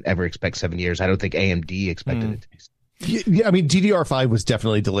think you can ever expect 7 years. I don't think AMD expected it to be. Yeah, I mean, DDR5 was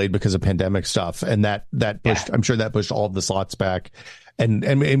definitely delayed because of pandemic stuff, and that pushed. I'm sure that pushed all of the slots back, and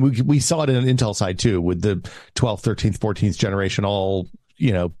we saw it in the Intel side too, with the 12th, 13th, 14th generation all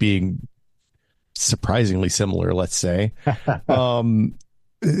being surprisingly similar. Let's say,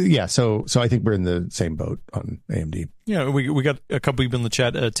 yeah. So I think we're in the same boat on AMD. Yeah, we got a couple people in the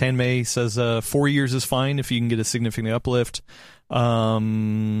chat. Tan Mei says 4 years is fine if you can get a significant uplift.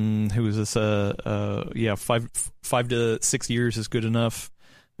 Who is this? Yeah, 5 to 6 years is good enough.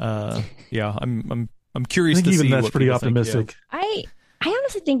 Yeah, I'm curious I think to even see. that's what pretty people think, optimistic. I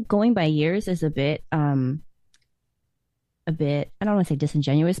honestly think going by years is a bit I don't want to say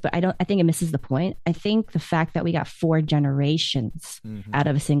disingenuous, but I think it misses the point. I think the fact that we got 4 generations out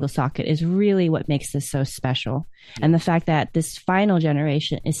of a single socket is really what makes this so special. And the fact that this final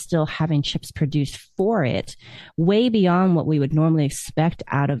generation is still having chips produced for it way beyond what we would normally expect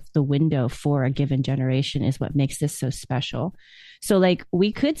out of the window for a given generation is what makes this so special. So like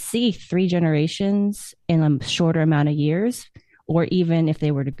we could see 3 generations in a shorter amount of years, or even if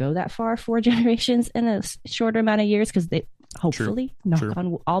they were to go that far, 4 generations in a shorter amount of years, because they hopefully knock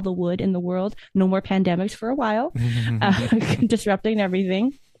on all the wood in the world, no more pandemics for a while, disrupting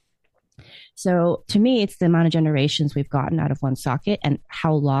everything. So to me, it's the amount of generations we've gotten out of one socket and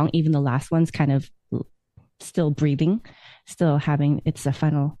how long even the last one's kind of still breathing, still having its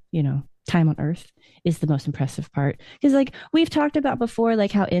final, time on Earth is the most impressive part. Because like we've talked about before,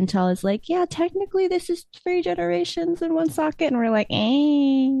 like how Intel is like, yeah, technically this is 3 generations in one socket, and we're like,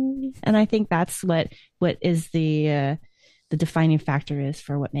 eh. And I think that's what is the defining factor is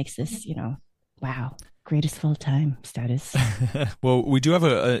for what makes this, wow, greatest of all time status. Well, we do have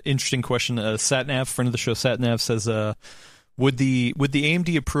an interesting question. Satnav, friend of the show, Satnav says, would the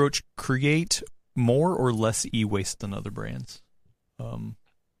AMD approach create more or less e-waste than other brands?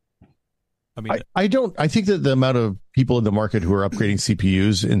 I don't. I think that the amount of people in the market who are upgrading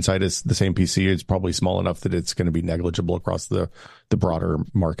CPUs inside the same PC is probably small enough that it's going to be negligible across the broader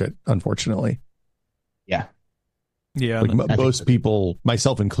market, unfortunately. Yeah. Yeah. Like most people,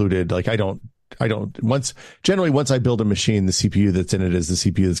 myself included, like I don't once I build a machine, the CPU that's in it is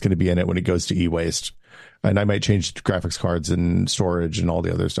the CPU that's going to be in it when it goes to e-waste. And I might change graphics cards and storage and all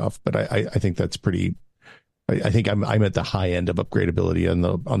the other stuff. But I think that's pretty. I think I'm at the high end of upgradability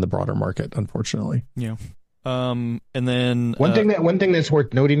on the broader market, unfortunately. Yeah. And then one thing that's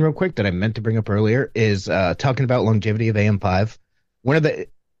worth noting real quick that I meant to bring up earlier is talking about longevity of AM5. One of the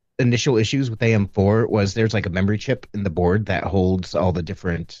initial issues with AM4 was there's like a memory chip in the board that holds all the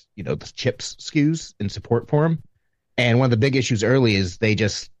different, the chips SKUs in support for them. And one of the big issues early is they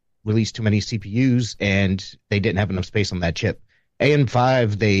just released too many CPUs and they didn't have enough space on that chip.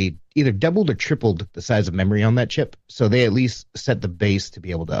 AM5, they either doubled or tripled the size of memory on that chip. So they at least set the base to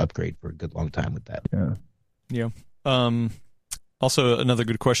be able to upgrade for a good long time with that. Yeah. Also, another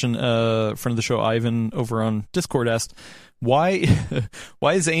good question. Friend of the show, Ivan, over on Discord asked, why is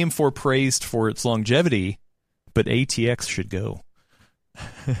AM4 praised for its longevity, but ATX should go?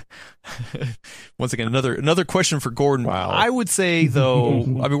 Once again, another question for Gordon. Wow. I would say, though,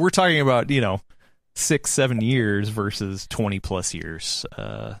 we're talking about, 6-7 years versus 20 plus years.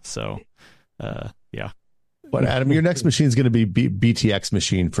 Yeah. But Adam, your next machine is going to be BTX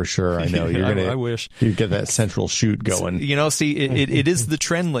machine for sure. I know you're gonna. I wish you get that central shoot going. See, it is the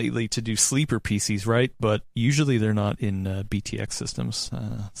trend lately to do sleeper PCs, right? But usually they're not in BTX systems.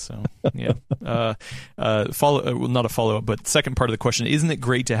 So yeah. Not a follow up, but second part of the question: isn't it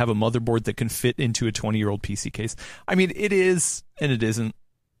great to have a motherboard that can fit into a 20-year-old PC case? I mean, it is, and it isn't.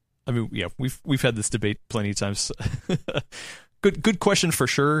 I mean, yeah, we've had this debate plenty of times. Good question for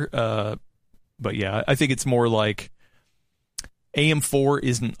sure. But yeah, I think it's more like AM4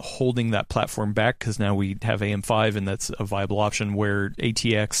 isn't holding that platform back because now we have AM5 and that's a viable option, where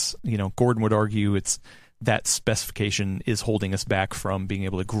ATX, Gordon would argue it's that specification is holding us back from being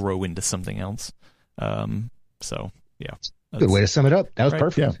able to grow into something else. So yeah. Good way to sum it up. That was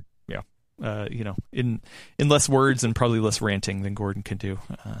perfect. Yeah. In less words and probably less ranting than Gordon can do.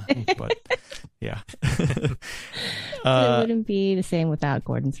 But yeah. It wouldn't be the same without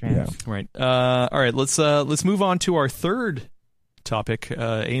Gordon's rants. Yeah. Right. All right. Let's move on to our third topic.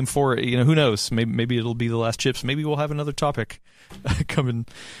 AM4, who knows? Maybe it'll be the last chips. Maybe we'll have another topic coming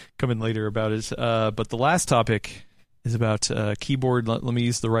later about it. But the last topic is about keyboard. Let me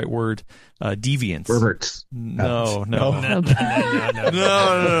use the right word. Deviance. Perverts. No. No.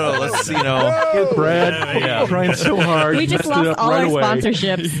 Let's Brad, trying so hard. We just messed it lost up all right our away.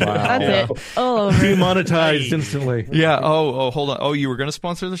 sponsorships. Wow. That's it. All over. Demonetized instantly. Yeah. Oh, hold on. Oh, you were going to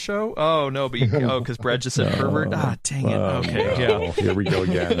sponsor the show? Oh, no, but because Brad just said pervert. Ah, dang it. Okay. Yeah. Here we go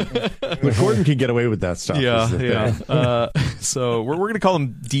again. But Gordon can get away with that stuff. is the thing. So we're going to call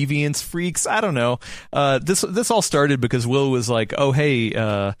them deviants, freaks. I don't know. This all started because Will was like, "Oh,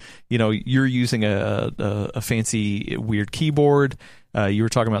 hey, you're using a fancy weird keyboard. You were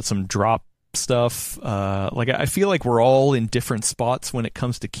talking about some drop stuff. I feel like we're all in different spots when it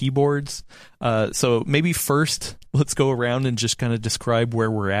comes to keyboards. So maybe first let's go around and just kind of describe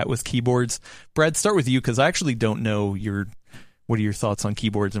where we're at with keyboards. Brad, start with you because I actually don't know what are your thoughts on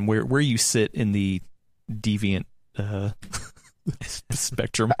keyboards and where you sit in the deviant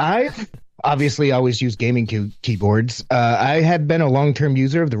spectrum. I've obviously always used gaming keyboards. I had been a long-term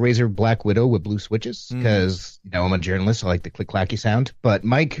user of the Razer Black Widow with blue switches because I'm a journalist. I like the click-clacky sound. But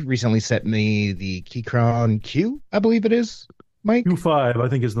Mike recently sent me the Keychron Q, I believe it is. Mike Q5, I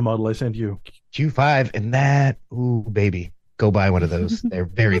think, is the model I sent you. Q5, and that, ooh, baby, go buy one of those. They're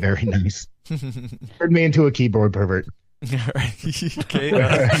very, very nice. Turned me into a keyboard pervert. Okay.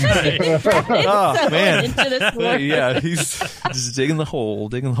 Oh man. Into this one. Yeah, he's just digging the hole.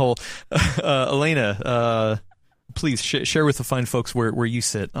 Elena, please share with the fine folks where you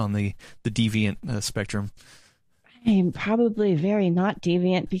sit on the deviant spectrum. I'm probably very not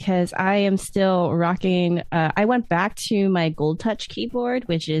deviant because I am still rocking. I went back to my Gold Touch keyboard,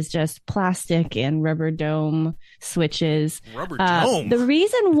 which is just plastic and rubber dome switches. Rubber dome. The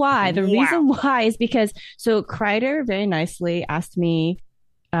reason why is because Kreider very nicely asked me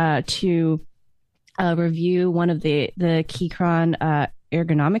to review one of the Keychron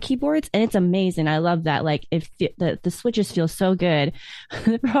ergonomic keyboards, and it's amazing. I love that. Like, if the switches feel so good.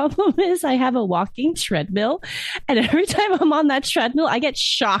 The problem is I have a walking treadmill, and every time I'm on that treadmill, I get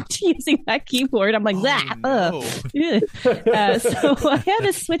shocked using that keyboard. I'm like, so I had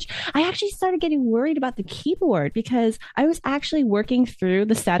to switch. I actually started getting worried about the keyboard because I was actually working through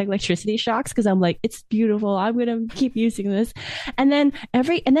the static electricity shocks because I'm like, it's beautiful. I'm gonna keep using this, and then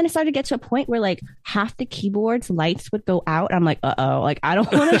it started to get to a point where like half the keyboard's lights would go out. I'm like, like, I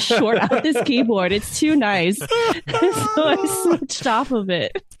don't want to short out this keyboard. It's too nice. So I switched off of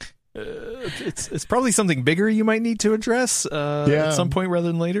it. It's probably something bigger you might need to address at some point rather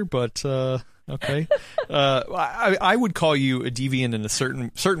than later, but okay. I would call you a deviant in a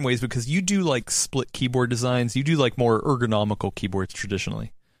certain ways because you do like split keyboard designs. You do like more ergonomical keyboards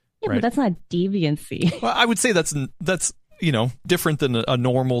traditionally. Yeah, right? But that's not deviancy. Well, I would say that's different than a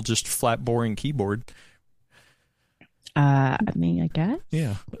normal just flat boring keyboard. I mean, I guess.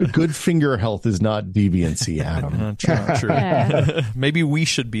 Yeah. Good finger health is not deviancy, Adam. True. Yeah. Maybe we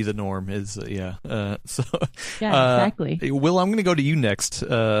should be the norm. Yeah, exactly. Will, I'm going to go to you next.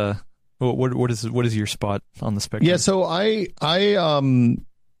 What is your spot on the spectrum? Yeah, so I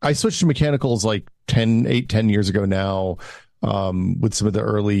switched to mechanicals like 10 years ago now, with some of the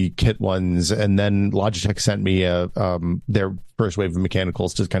early kit ones, and then Logitech sent me their first wave of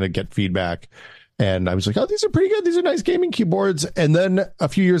mechanicals to kind of get feedback. And I was like, oh, these are pretty good. These are nice gaming keyboards. And then a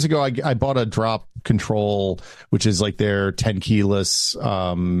few years ago, I bought a drop control, which is like their 10 keyless,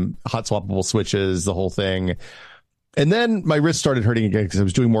 hot swappable switches, the whole thing. And then my wrist started hurting again because I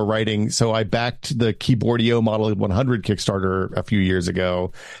was doing more writing. So I backed the Keyboardio Model 100 Kickstarter a few years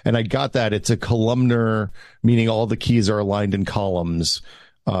ago. And I got that. It's a columnar, meaning all the keys are aligned in columns,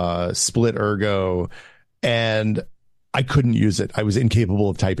 split ergo. And I couldn't use it. I was incapable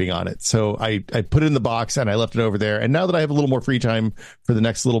of typing on it. So I put it in the box and I left it over there. And now that I have a little more free time for the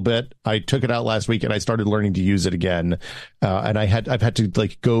next little bit, I took it out last week and I started learning to use it again. And I've had to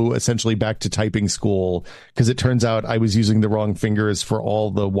like go essentially back to typing school because it turns out I was using the wrong fingers for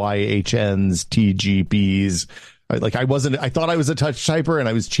all the YHNs, TGPs. I thought I was a touch typer and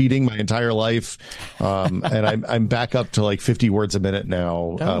I was cheating my entire life. And I'm back up to like 50 words a minute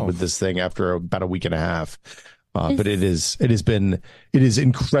now with this thing after about a week and a half. But it has been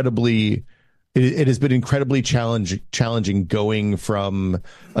incredibly challenging going from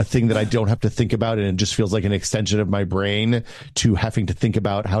a thing that I don't have to think about and it just feels like an extension of my brain to having to think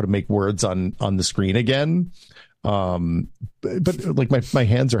about how to make words on the screen again. But like my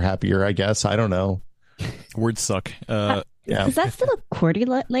hands are happier, I guess. I don't know. Words suck. Yeah. Is that still a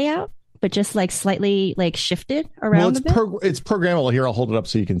QWERTY layout, but just like slightly like shifted around? Well, it's programmable. Here, I'll hold it up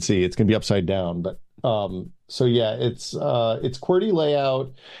so you can see. It's going to be upside down, but So yeah, it's QWERTY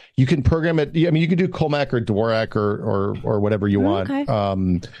layout. You can program it. I mean, you can do Comac or Dvorak or whatever you want. Okay.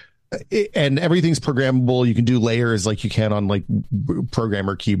 And everything's programmable. You can do layers like you can on like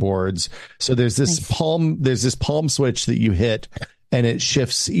programmer keyboards. So there's this palm switch that you hit, and it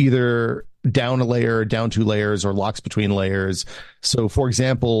shifts either down a layer, down two layers, or locks between layers. So, for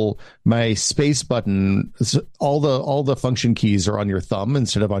example, my space button, all the function keys are on your thumb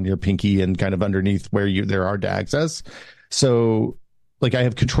instead of on your pinky and kind of underneath where they're hard to access. So, like, I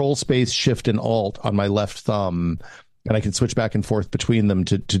have Control, Space, Shift, and Alt on my left thumb, and I can switch back and forth between them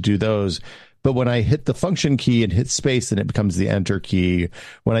to do those. But when I hit the function key and hit space, then it becomes the enter key.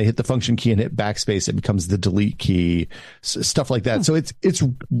 When I hit the function key and hit backspace, it becomes the delete key. Stuff like that. So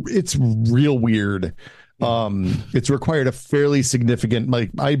it's real weird. It's required a fairly significant,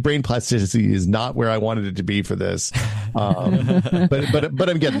 like, my brain plasticity is not where I wanted it to be for this. But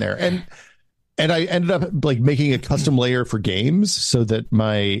I'm getting there. And I ended up like making a custom layer for games so that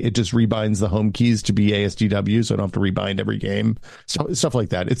it just rebinds the home keys to be ASDW, so I don't have to rebind every game. So stuff like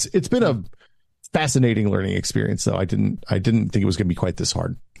that. It's been a fascinating learning experience, though. I didn't think it was going to be quite this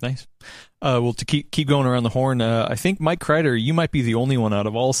hard. Nice. Well, to keep going around the horn, I think Mike Kreider, you might be the only one out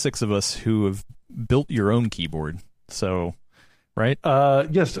of all six of us who have built your own keyboard. So, right?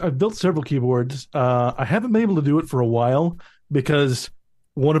 Yes, I've built several keyboards. I haven't been able to do it for a while because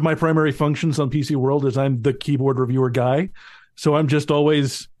one of my primary functions on PC World is I'm the keyboard reviewer guy. So I'm just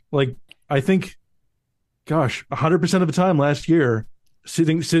always like, I think, 100% of the time last year,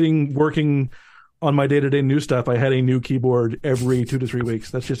 sitting working on my day-to-day new stuff, I had a new keyboard every 2 to 3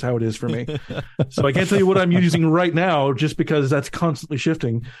 weeks. That's just how it is for me. So I can't tell you what I'm using right now just because that's constantly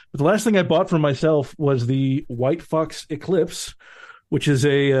shifting. But the last thing I bought for myself was the White Fox Eclipse, which is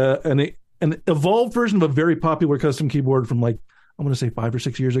an evolved version of a very popular custom keyboard from, like, I'm going to say 5 or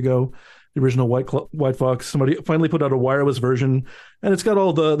 6 years ago, the original White Fox. Somebody finally put out a wireless version, and it's got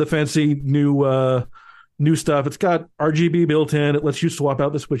all the fancy new stuff. It's got RGB built in. It lets you swap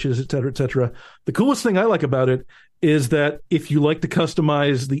out the switches, et cetera, et cetera. The coolest thing I like about it is that if you like to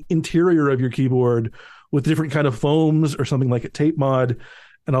customize the interior of your keyboard with different kind of foams or something like a tape mod,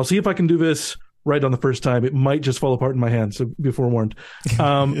 and I'll see if I can do this right on the first time. It might just fall apart in my hand, so be forewarned.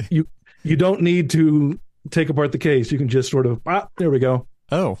 You don't need to take apart the case. You can just sort of, there we go.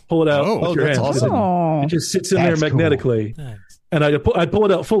 Oh, pull it out with your that's hand. awesome. It just sits in there magnetically. Nice. And I'd pull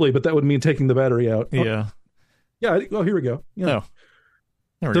it out fully, but that would mean taking the battery out. yeah. Yeah. Oh, here we go. Yeah. Oh,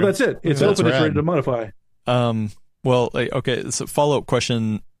 there we So go. that's it. It's That's open. It's rad. ready to modify. Well, okay. So follow-up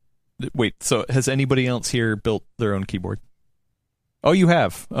question. Wait. So has anybody else here built their own keyboard? Oh, you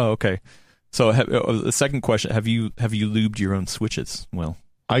have. Oh, okay. So the second question: Have you lubed your own switches? Well,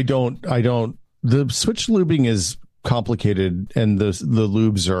 I don't. The switch lubing is complicated, and the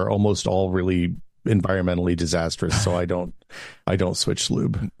lubes are almost all really environmentally disastrous. So I don't switch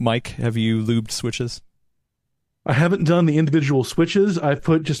lube. Mike, have you lubed switches? I haven't done the individual switches. I've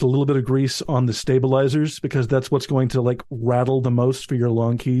put just a little bit of grease on the stabilizers because that's what's going to like rattle the most for your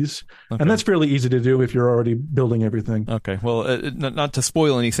long keys. Okay. And that's fairly easy to do if you're already building everything. Okay. Well, not to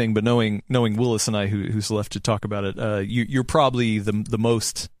spoil anything, but knowing Willis and I, who's left to talk about it, you're probably the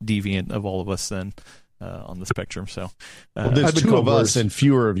most deviant of all of us then on the spectrum. So Well, there's I've been two of called us worse. and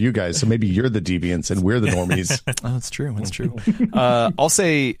fewer of you guys, so maybe you're the deviants and we're the normies. oh, that's true. That's true. I'll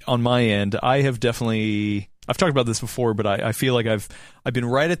say on my end, I've talked about this before, but I feel like I've been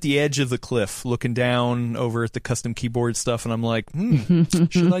right at the edge of the cliff, looking down over at the custom keyboard stuff, and I'm like,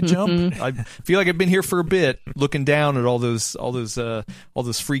 should I jump? I feel like I've been here for a bit, looking down at all those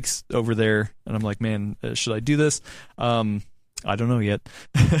freaks over there, and I'm like, man, should I do this? I don't know yet.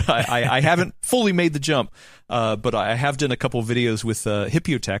 I haven't fully made the jump, but I have done a couple of videos with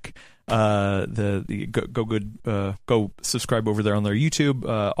Hippotech. Go subscribe over there on their YouTube.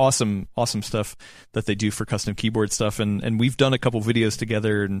 Awesome stuff that they do for custom keyboard stuff, and we've done a couple videos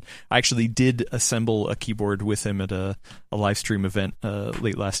together. And I actually did assemble a keyboard with him at a live stream event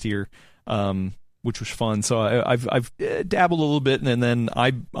late last year. Which was fun. So I've dabbled a little bit, and then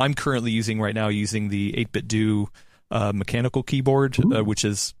I'm currently using the 8-bit do mechanical keyboard, which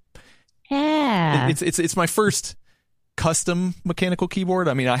is it's my first custom mechanical keyboard.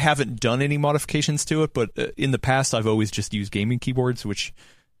 I mean, I haven't done any modifications to it, but in the past I've always just used gaming keyboards, which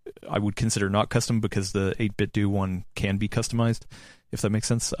I would consider not custom because the 8-bit do one can be customized, if that makes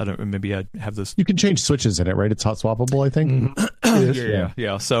sense. I don't. Maybe I have those. You can change switches in it, right? It's hot swappable, I think.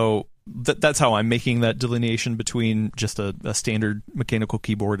 Yeah. So that's how I'm making that delineation between just a standard mechanical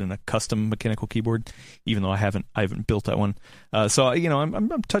keyboard and a custom mechanical keyboard, even though I haven't built that one. So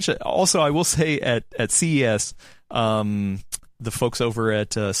I'm touching. Also, I will say at CES, the folks over at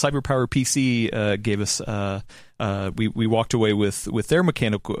CyberPower PC gave us. We walked away with their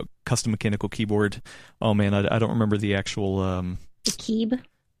custom mechanical keyboard. Oh man, I don't remember the actual. The Keeb.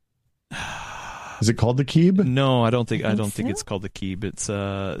 Is it called the Keeb? No, I don't think so? it's called the Keeb. It's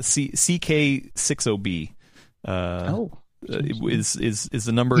CK60B. Is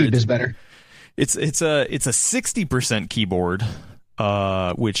the number? Keeb is better. It's a 60% keyboard.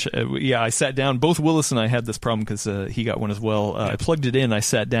 Which I sat down. Both Willis and I had this problem because he got one as well. I plugged it in. I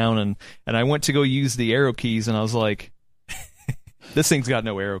sat down and I went to go use the arrow keys, and I was like, "This thing's got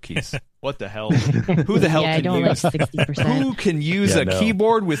no arrow keys. What the hell? Who the hell Yeah, I can don't use? like 60%. Who can use a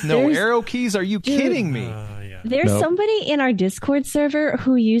keyboard with no arrow keys? Are you kidding me?" There's somebody in our Discord server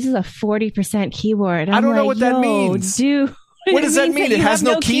who uses a 40% keyboard. I don't know what that means. Dude. What does that mean? It has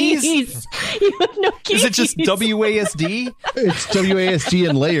no keys? You have no keys. Is it just WASD? It's WASD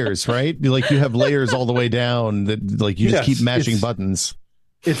and layers, right? Like you have layers all the way down that like you just keep mashing buttons.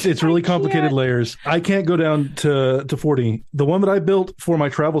 It's really complicated layers. I can't go down to 40. The one that I built for my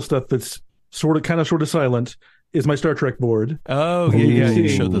travel stuff that's sort of silent is my Star Trek board. Oh, yeah, you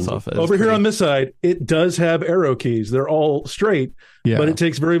showed this off. Over here on this side, it does have arrow keys. They're all straight, but it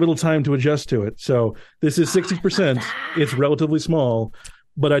takes very little time to adjust to it. So this is 60%. It's relatively small,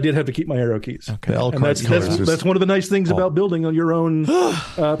 but I did have to keep my arrow keys. Okay. And that's one of the nice things about building on your own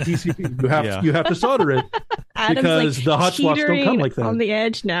PCP. You have to solder it. Because the hot swaps don't come like that. On the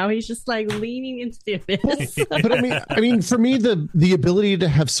edge now, he's just like leaning into the abyss. But I mean, for me, the ability to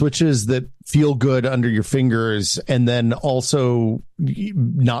have switches that feel good under your fingers and then also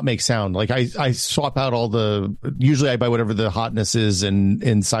not make sound. Like I swap out usually I buy whatever the hotness is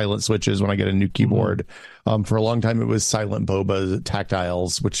in silent switches when I get a new keyboard. For a long time, it was silent boba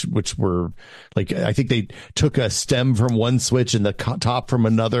tactiles, which were like, I think they took a stem from one switch and the top from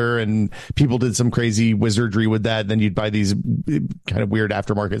another, and people did some crazy wizardry with that. Then you'd buy these kind of weird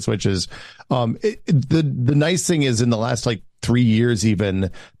aftermarket switches. The nice thing is in the last 3 years,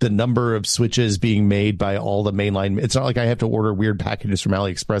 even the number of switches being made by all the mainline. It's not like I have to order weird packages from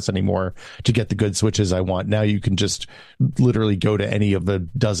AliExpress anymore to get the good switches I want. Now you can just literally go to any of the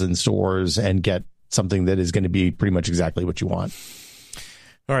dozen stores and get something that is going to be pretty much exactly what you want.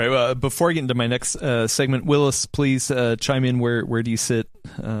 All right. Before I get into my next segment, Willis, please chime in. Where do you sit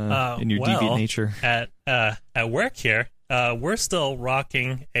in your deviant nature? At work here, we're still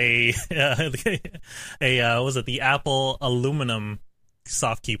rocking the Apple aluminum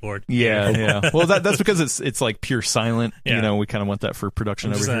soft keyboard. Yeah. Well, that's because it's like pure silent. Yeah. You know, we kind of want that for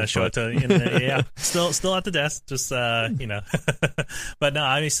production over here. Show it to still at the desk. Just but no,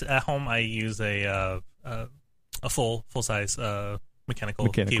 at home I use a full size mechanical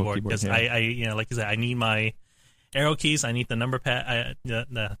keyboard because I like you said, I need my arrow keys, I need the number pad,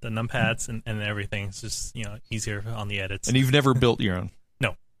 the numpads and everything. It's just easier on the edits. And you've never built your own?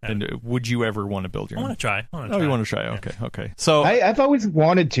 No. And would you ever want to build your own? I want to try. You want to try? Okay. So I've always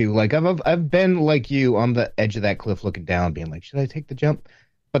wanted to. Like I've been like you on the edge of that cliff, looking down, being like, should I take the jump?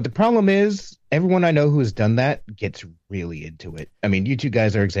 But the problem is, everyone I know who has done that gets really into it. I mean, you two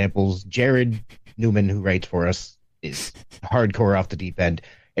guys are examples. Jared Newman, who writes for us, is hardcore off the deep end.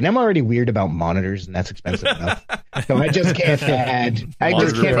 And I'm already weird about monitors, and that's expensive enough. So I just can't add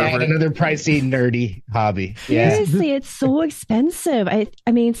another pricey, nerdy hobby. Yeah. Seriously, it's so expensive.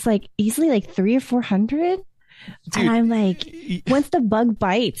 I mean, it's like easily like $300 or $400. And I'm like, once the bug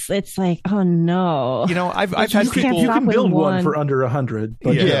bites, it's like, oh no. I've had people. You can build one for under $100,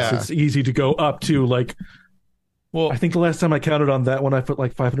 but yes, it's easy to go up to like. Well, I think the last time I counted on that one, I put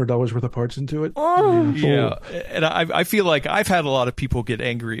like $500 worth of parts into it. Oh, yeah. And I feel like I've had a lot of people get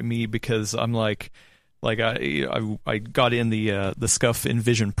angry at me because I'm like I got in the Scuf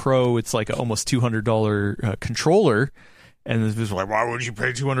Envision Pro. It's like almost $200 controller, and it was like, why would you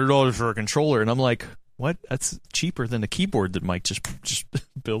pay $200 for a controller? And I'm like, what? That's cheaper than a keyboard that Mike just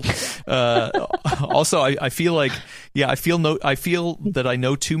built. Also, I feel like, I feel that I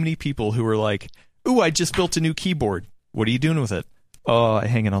know too many people who are like, ooh, I just built a new keyboard. What are you doing with it? Oh, I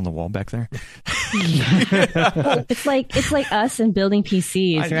hang it on the wall back there. It's like us and building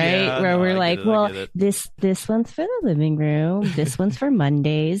PCs, right? Where we're like, this one's for the living room. This one's for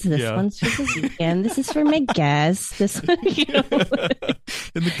Mondays. This one's for the weekend. This is for my guests. This one,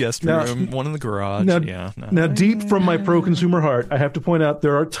 in the guest room, one in the garage. Now, deep from my pro consumer heart, I have to point out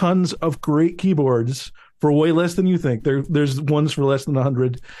there are tons of great keyboards for way less than you think. There's ones for less than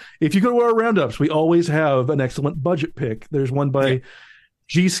 100. If you go to our roundups, we always have an excellent budget pick. There's one by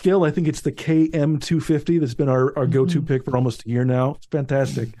G-Skill. I think it's the KM250 that's been our go-to pick for almost a year now. It's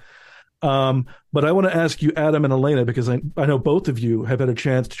fantastic. But I want to ask you, Adam and Elena, because I know both of you have had a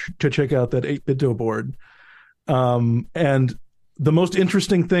chance to check out that 8BitDo board. And the most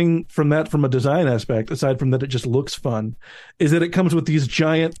interesting thing from a design aspect, aside from that it just looks fun, is that it comes with these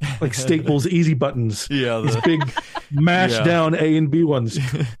giant like Staples easy buttons. Yeah, these big mash down A and B ones.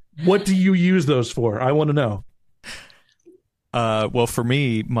 What do you use those for? I want to know. Well, for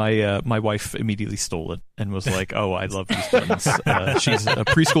me, my wife immediately stole it and was like, "Oh, I love these buttons." She's a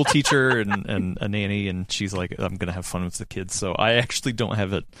preschool teacher and a nanny, and she's like, "I'm gonna have fun with the kids." So I actually don't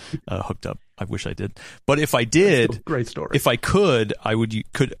have it hooked up. I wish I did, but if I did, great story. If I could, I would.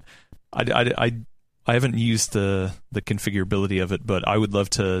 I haven't used the configurability of it, but I would love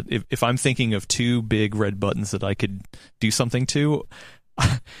to. If I'm thinking of two big red buttons that I could do something to.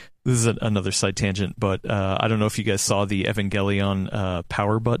 This is another side tangent, but I don't know if you guys saw the Evangelion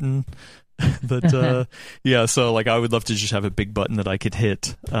power button. So like I would love to just have a big button that I could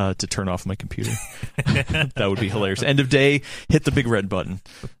hit to turn off my computer. That would be hilarious. End of day, hit the big red button.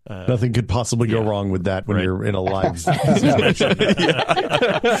 Nothing could possibly go wrong with that when you're in a live situation. You have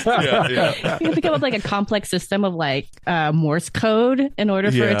to come up with like a complex system of like Morse code in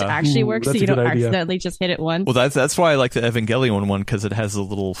order for it to actually work, so you don't accidentally just hit it once. Well, that's why I like the Evangelion one because it has a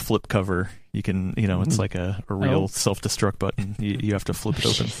little flip cover. You can, it's like a real self-destruct button. You have to flip it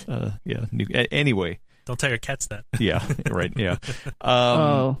open. Anyway. Don't tell your cats that. Yeah, right. Yeah.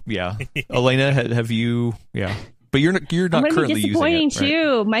 Yeah. Elena, have you? Yeah. But you're not currently using it. I'm going to be disappointing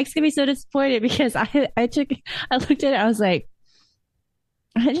too. Right? Mike's gonna be so disappointed because I looked at it. I was like,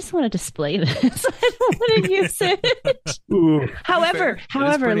 I just want to display this. I don't want to use it. Ooh. However,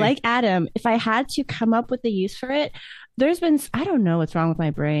 like Adam, if I had to come up with a use for it, there's been, I don't know what's wrong with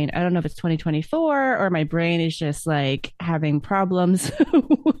my brain. I don't know if it's 2024 or my brain is just like having problems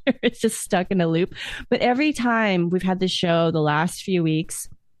where it's just stuck in a loop. But every time we've had this show the last few weeks,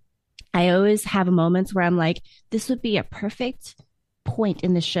 I always have moments where I'm like, this would be a perfect point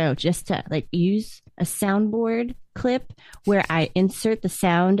in the show just to like use a soundboard clip where I insert the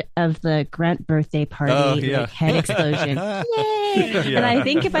sound of the grunt birthday party like head explosion. Yay! And I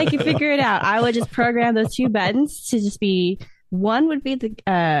think if I could figure it out, I would just program those two buttons to just be, one would be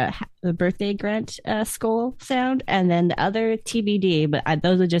the birthday grunt skull sound, and then the other TBD. But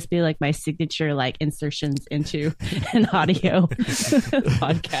those would just be like my signature like insertions into an audio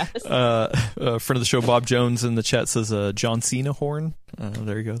podcast. Friend of the show, Bob Jones in the chat says John Cena horn.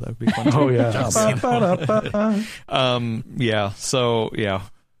 There you go. That would be fun. Oh yeah. So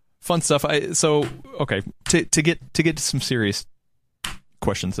fun stuff. Okay. To get to some serious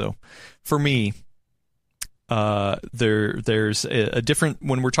questions though, for me. There's a different,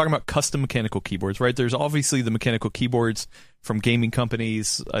 when we're talking about custom mechanical keyboards, right? There's obviously the mechanical keyboards from gaming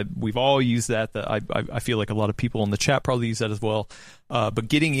companies. We've all used that. I feel like a lot of people in the chat probably use that as well. But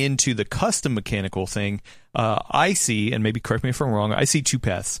getting into the custom mechanical thing, I see, and maybe correct me if I'm wrong, I see two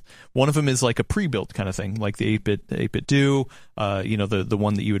paths. One of them is like a pre-built kind of thing, like the 8-bit do, the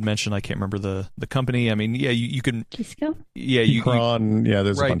one that you had mentioned. I can't remember the company. I mean, you can. Kisco? Yeah,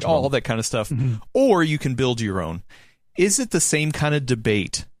 there's a bunch of all that kind of stuff. Mm-hmm. Or you can build your own. Is it the same kind of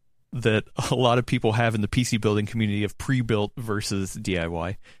debate that a lot of people have in the PC building community of pre-built versus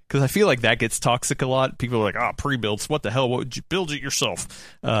DIY? Because I feel like that gets toxic a lot. People are like, pre-builts, what the hell? What would you build it yourself?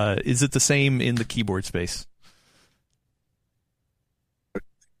 Is it the same in the keyboard space?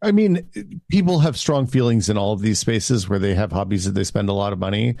 I mean, people have strong feelings in all of these spaces where they have hobbies that they spend a lot of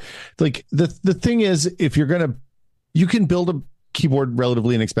money. Like the thing is, if you can build a keyboard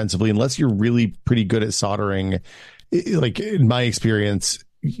relatively inexpensively, unless you're really pretty good at soldering. Like in my experience,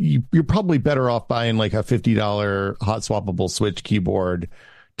 you're probably better off buying like a $50 hot swappable switch keyboard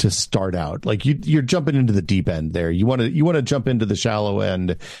to start out. Like you're jumping into the deep end there. You want to jump into the shallow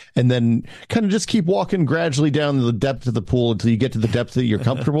end and then kind of just keep walking gradually down the depth of the pool until you get to the depth that you're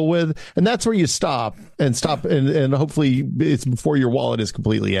comfortable with. And that's where you stop and hopefully it's before your wallet is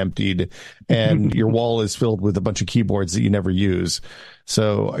completely emptied and your wall is filled with a bunch of keyboards that you never use.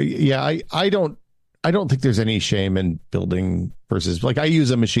 So yeah, I don't think there's any shame in building versus, like, I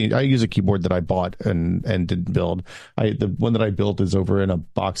use a keyboard that I bought and didn't build. The one that I built is over in a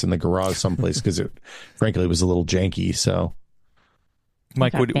box in the garage someplace because it frankly was a little janky. So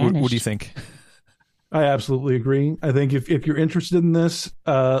Mike, what do you think? I absolutely agree. I think if you're interested in this,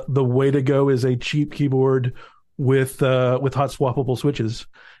 the way to go is a cheap keyboard with hot swappable switches,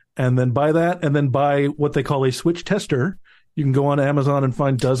 and then buy that, and then buy what they call a switch tester. You can go on Amazon and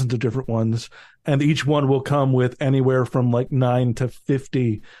find dozens of different ones, and each one will come with anywhere from like 9 to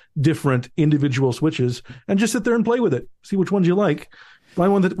 50 different individual switches, and just sit there and play with it. See which ones you like.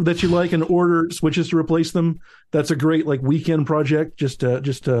 Find one that you like and order switches to replace them. That's a great like weekend project just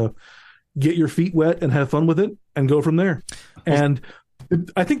to get your feet wet and have fun with it and go from there. And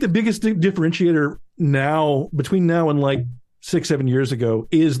I think the biggest differentiator now between now and like 6-7 years ago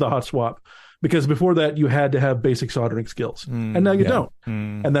is the hot swap, because before that you had to have basic soldering skills, and now you don't,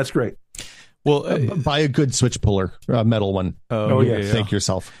 and that's great. Well, buy a good switch puller, a metal one. Thank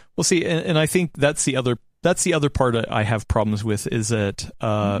yourself. Well, see, and I think that's the other part I have problems with, is that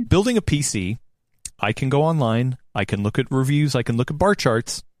building a PC, I can go online, I can look at reviews, I can look at bar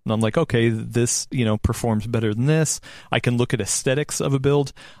charts, and I'm like, okay, this, performs better than this. I can look at aesthetics of a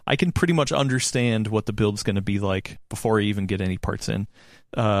build. I can pretty much understand what the build's going to be like before I even get any parts in.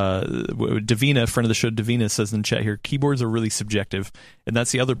 Davina, friend of the show, Davina, says in the chat here, keyboards are really subjective, and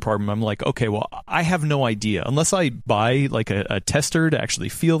that's the other problem. I'm like, okay, well, I have no idea unless I buy like a tester to actually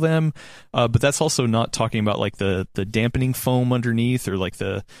feel them, but that's also not talking about like the dampening foam underneath, or like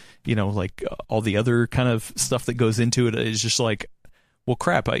the like all the other kind of stuff that goes into it. It's just like, well,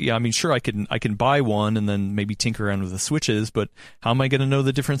 crap. Sure, I can buy one and then maybe tinker around with the switches, but how am I going to know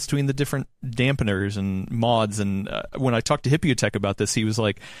the difference between the different dampeners and mods? And when I talked to Hippiotech about this, he was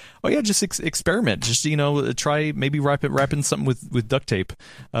like, "Oh yeah, just experiment. Just try maybe wrapping something with duct tape,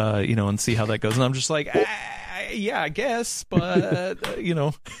 and see how that goes." And I'm just like, yeah, I guess, but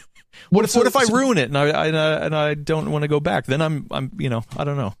What if I ruin it and I don't want to go back? Then I'm I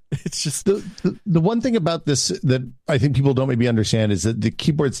don't know. It's just the one thing about this that I think people don't maybe understand is that the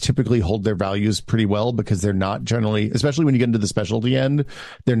keyboards typically hold their values pretty well, because they're not generally, especially when you get into the specialty end,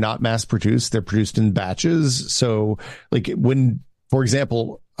 they're not mass produced. They're produced in batches. So like when, for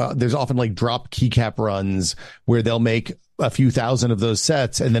example, there's often like drop keycap runs where they'll make a few thousand of those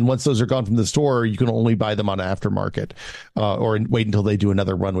sets, and then once those are gone from the store, you can only buy them on aftermarket, or wait until they do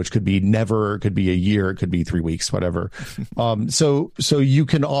another run, which could be never, it could be a year, it could be 3 weeks, whatever. So you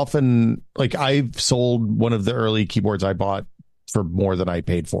can often, like, I've sold one of the early keyboards I bought for more than I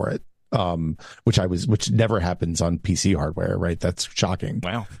paid for it, which never happens on PC hardware, right? That's shocking.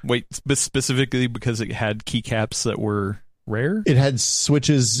 Wow. Wait, specifically because it had keycaps that were rare? It had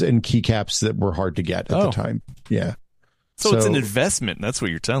switches and keycaps that were hard to get at the time. Yeah. So it's an investment. That's what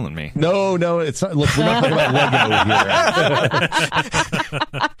you're telling me. No, it's not. Look, we're not talking about Lego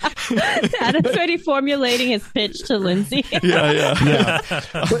here. Adam's already formulating his pitch to Lindsay. Yeah.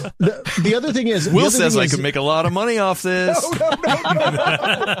 But the other thing is, Will says I can make a lot of money off this.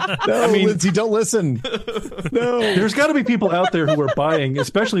 No, Lindsay, don't listen. No, there's got to be people out there who are buying,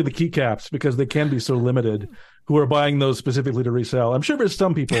 especially the keycaps, because they can be so limited, who are buying those specifically to resell. I'm sure there's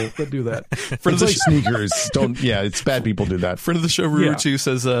some people that do that. It's like sneakers. It's bad people do that. Friend of the show, Ruru2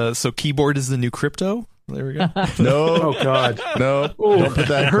 says, so keyboard is the new crypto? There we go. No. Oh, God. No. Don't put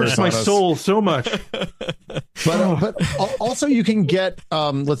that. It hurts my soul so much. But also you can get,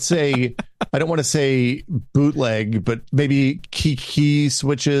 let's say, I don't want to say bootleg, but maybe key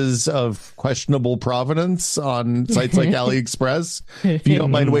switches of questionable provenance on sites like AliExpress. If you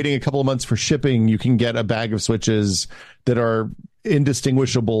don't mind waiting a couple of months for shipping, you can get a bag of switches that are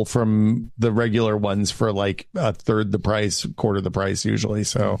indistinguishable from the regular ones for like a third the price, quarter the price usually.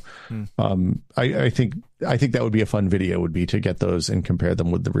 So I think that would be a fun video, would be to get those and compare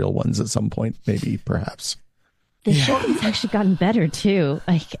them with the real ones at some point, maybe, perhaps. The shipping's actually gotten better too.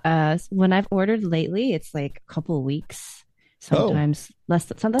 Like when I've ordered lately, it's like a couple of weeks, sometimes less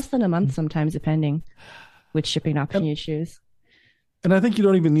than a month, sometimes, depending which shipping option you choose. And I think you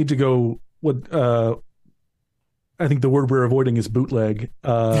don't even need to go I think the word we're avoiding is bootleg,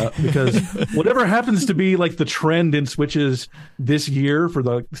 because whatever happens to be like the trend in switches this year for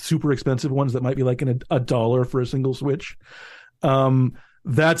the super expensive ones that might be like $1 for a single switch,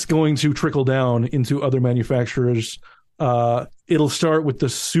 that's going to trickle down into other manufacturers. It'll start with the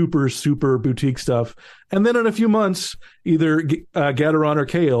super, super boutique stuff. And then in a few months, either Gateron or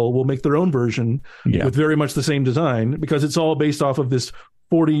Kale will make their own version with very much the same design, because it's all based off of this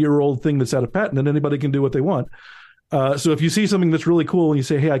 40-year-old thing that's out of patent and anybody can do what they want. So if you see something that's really cool and you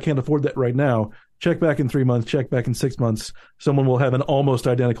say, hey, I can't afford that right now, check back in 3 months, check back in 6 months. Someone will have an almost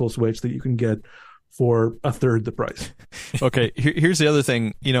identical switch that you can get for a third the price. Okay, here's the other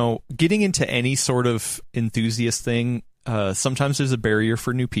thing. Getting into any sort of enthusiast thing, sometimes there's a barrier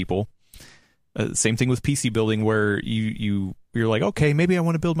for new people. Same thing with PC building, where you're like, okay, maybe I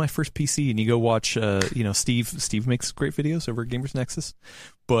want to build my first PC, and you go watch, Steve makes great videos over at Gamers Nexus,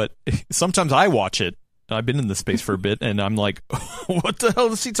 but sometimes I watch it. I've been in this space for a bit, and I'm like, what the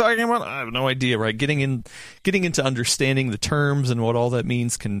hell is he talking about? I have no idea, right? Getting into understanding the terms and what all that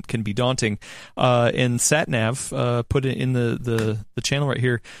means can be daunting. And Satnav put it in the channel right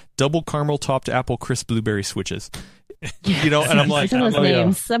here, double caramel topped apple crisp blueberry switches. You know, and I'm like, some of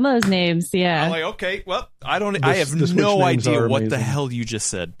those names, yeah. I'm like, okay, well, I have no idea what the hell you just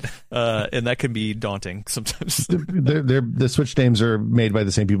said, and that can be daunting sometimes. The Switch names are made by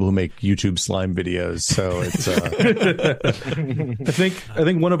the same people who make YouTube slime videos, so it's. I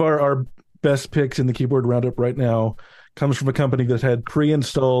think one of our best picks in the keyboard roundup right now comes from a company that had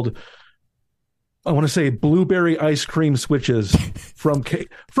pre-installed, I want to say, blueberry ice cream switches from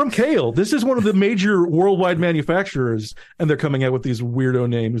Kale. This is one of the major worldwide manufacturers, and they're coming out with these weirdo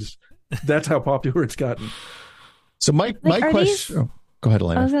names. That's how popular it's gotten. So my question. Go ahead,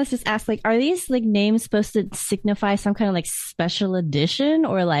 Elena. I was going to just ask, like, are these like names supposed to signify some kind of like special edition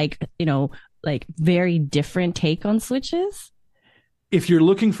or like, you know, like very different take on switches? If you're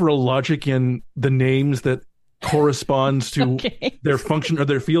looking for a logic in the names that corresponds to their function or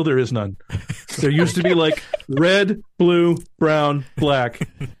their feel, there is none. There used to be like red, blue, brown, black,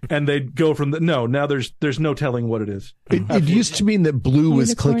 and they'd go from now there's no telling what it is. It used to mean that blue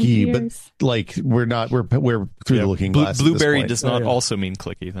was clicky, but like we're through the looking glass. Blueberry does not also mean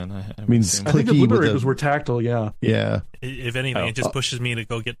clicky. Then I means clicky. I think the blueberries were tactile. Yeah. If anything, it just pushes me to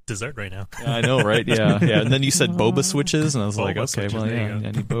go get dessert right now. I know, right? Yeah. And then you said boba switches, and I was like, okay, switches, well, yeah, I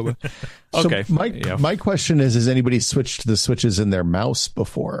need boba. Okay. So my question is: has anybody switched the switches in their mouse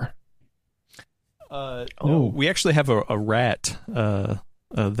before? No, we actually have a rat.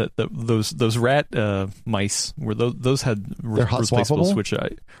 Those rat mice were those had replaceable switch,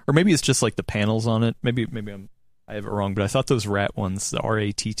 or maybe it's just like the panels on it. Maybe I have it wrong, but I thought those rat ones, the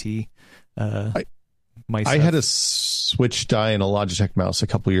RATT mice. I had a switch die in a Logitech mouse a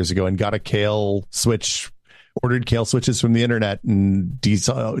couple years ago and got a Kale switch. Ordered Kale switches from the internet and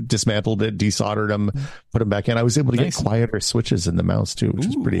dismantled it, desoldered them, put them back in. I was able to get quieter switches in the mouse too, which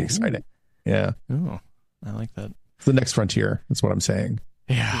is pretty exciting. Yeah. Oh, I like that. It's the next frontier. That's what I'm saying.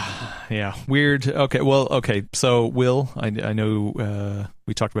 Yeah. Weird. Okay. So, Will, I know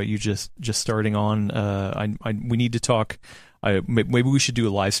we talked about you just starting on. We need to talk. Maybe we should do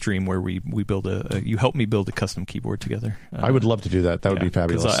a live stream where we build you help me build a custom keyboard together. I would love to do that. That would be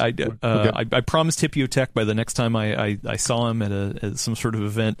fabulous. I promised Hipio Tech by the next time I saw him at some sort of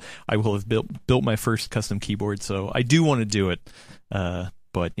event, I will have built my first custom keyboard. So I do want to do it.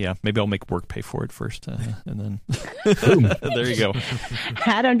 But yeah, maybe I'll make work pay for it first, and then there you go.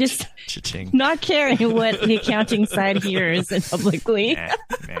 Adam just not caring what the accounting side hears publicly. Nah.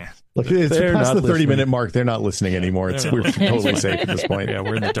 Look, it's past the 30-minute mark. They're not listening anymore. We're totally safe at this point. Yeah,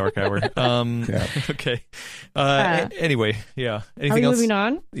 we're in the dark hour. Okay. Anyway, yeah. Anything else? Moving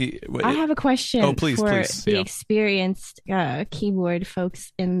on? I have a question please, for please. the experienced keyboard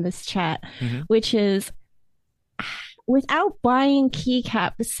folks in this chat, which is, without buying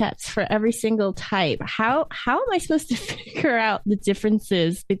keycap sets for every single type, how am I supposed to figure out the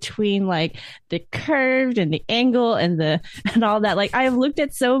differences between like the curved and the angle and all that? Like, I've looked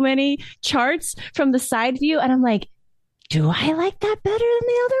at so many charts from the side view and I'm like, do I like that better than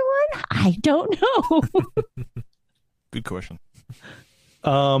the other one? I don't know. Good question.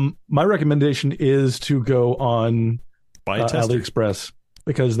 My recommendation is to go on AliExpress.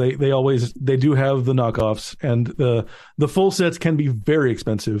 Because they do have the knockoffs, and the full sets can be very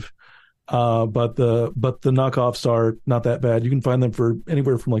expensive, but the knockoffs are not that bad. You can find them for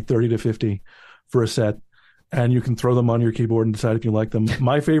anywhere from like $30 to $50 for a set, and you can throw them on your keyboard and decide if you like them.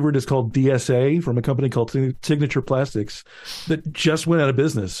 My favorite is called DSA from a company called Signature Plastics that just went out of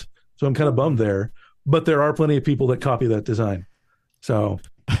business, so I'm kind of bummed there. But there are plenty of people that copy that design, so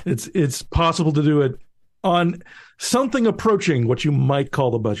it's possible to do it on something approaching what you might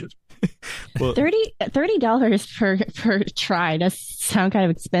call the budget. Well, $30 per try does sound kind of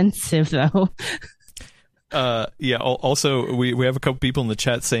expensive, though. Yeah. Also, we have a couple people in the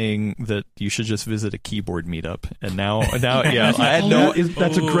chat saying that you should just visit a keyboard meetup, and now, yeah, I had no.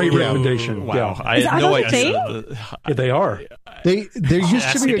 That's a great recommendation. Wow, yeah. I had no idea. They are. There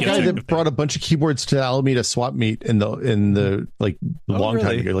used to be a guy that brought a bunch of keyboards to Alameda Swap Meet in the like long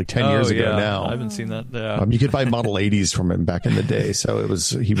time ago, like 10 years ago. Now I haven't seen that. Yeah. You could buy Model 80s from him back in the day, so he was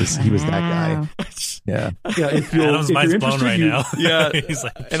that guy. Yeah. If you're interested, right now. Yeah. He's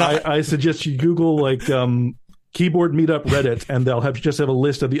like, and I suggest you Google like keyboard meetup Reddit, and they'll have a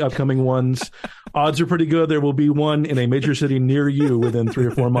list of the upcoming ones. Odds are pretty good there will be one in a major city near you within 3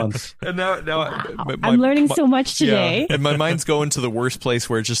 or 4 months. And now I'm learning so much today. Yeah, and my mind's going to the worst place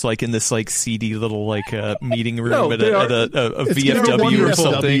where it's just like in this like seedy little like meeting room at a VFW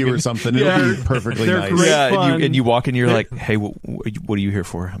or something. It'll be perfectly nice. Yeah, and you walk in, you're like, hey, what are you here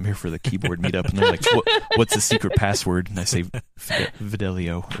for? I'm here for the keyboard meetup. And they're like, what's the secret password? And I say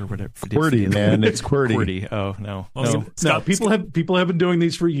Fidelio or whatever. QWERTY, man. It's QWERTY. Oh, no. People have been doing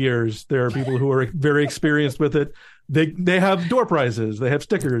these for years. There are people who are very experienced with it. They have door prizes, they have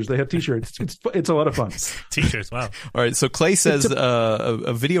stickers, they have T-shirts. It's a lot of fun. T-shirts, wow. All right, so Clay says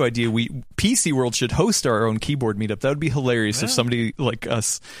a video idea. PC World should host our own keyboard meetup. That would be hilarious if somebody like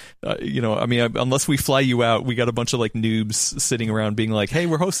us, unless we fly you out, we got a bunch of like noobs sitting around being like, "Hey,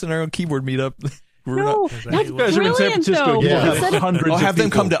 we're hosting our own keyboard meetup." No, that's guys are in San brilliant, Francisco. though. Yeah. I'll have them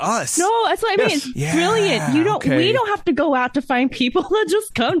come to us. No, that's what I mean. It's brilliant. We don't have to go out to find people that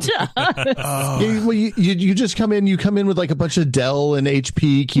just come to us. You just come in. You come in with like a bunch of Dell and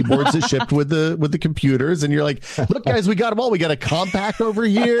HP keyboards that shipped with the computers, and you're like, "Look, guys, we got them all. We got a compact over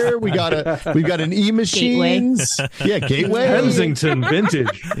here. We got an e-machines. Gateway, Kensington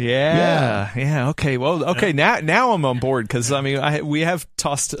vintage. Yeah. Okay. Well, okay. Now I'm on board because we have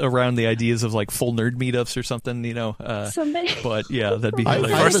tossed around the ideas of like full nerd meetups or something, but yeah, that'd be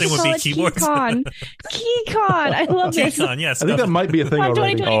hilarious. First thing would be keyboards. KeyCon. I love this. KeyCon, yes. I think that might be a thing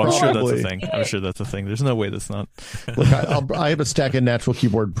already. Oh, I'm sure that's a thing. There's no way that's not. Look, I have a stack of Natural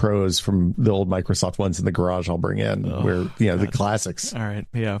Keyboard Pros from the old Microsoft ones in the garage. I'll bring in the classics. All right,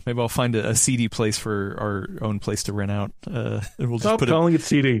 yeah, maybe I'll find a CD place for our own place to rent out. We'll just Stop calling it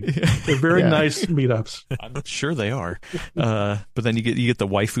CD. They're very nice meetups. I'm sure they are, but then you get the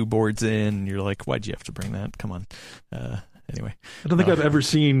waifu boards in, and you're like, why'd you have to bring that? Come on. Anyway, I don't think I've ever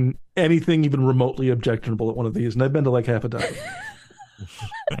seen anything even remotely objectionable at one of these, and I've been to like half a dozen.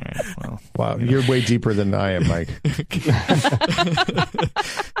 All right, well, wow, you're way deeper than I am, Mike.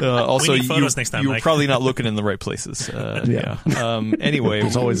 Also, next time, you're Mike. probably not looking in the right places. Anyway,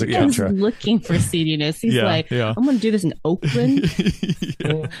 there's always a Adam's contra. looking for seediness. He's I'm going to do this in Oakland.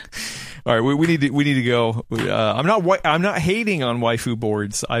 All right, we need to go. I'm not hating on waifu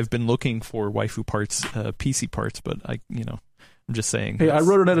boards. I've been looking for waifu parts, PC parts, but I'm just saying. Hey, I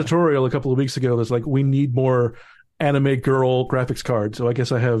wrote an editorial a couple of weeks ago that's like, we need more anime girl graphics card, so I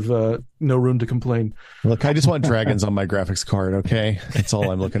guess I have no room to complain. Look, I just want dragons on my graphics card. Okay, that's all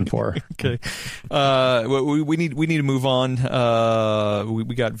I'm looking for. Okay, we need to move on.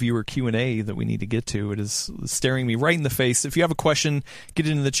 We got viewer Q&A that we need to get to. It is staring me right in the face. If you have a question, get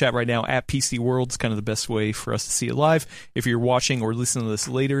it in the chat right now at PC World. It's kind of the best way for us to see it live. If you're watching or listening to this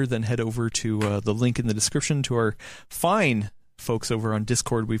later, then head over to the link in the description to our fine folks over on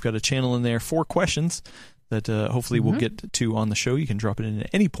Discord. We've got a channel in there for questions that hopefully we'll get to on the show. You can drop it in at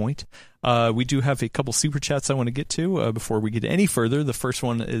any point. We do have a couple super chats I want to get to before we get any further. The first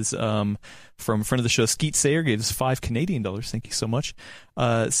one is from a friend of the show, Skeet Sayer, gave us $5 Canadian. Thank you so much.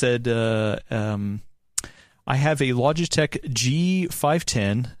 Said, I have a Logitech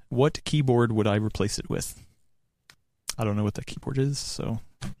G510. What keyboard would I replace it with? I don't know what that keyboard is, so...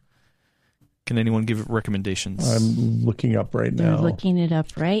 Can anyone give recommendations? I'm looking up right now. They're looking it up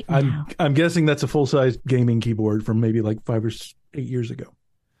right now. I'm guessing that's a full-size gaming keyboard from maybe like 5 or 8 years ago.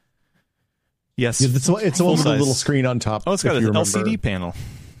 Yes. Yeah, it's the one with a little screen on top. Oh, it's got an LCD panel.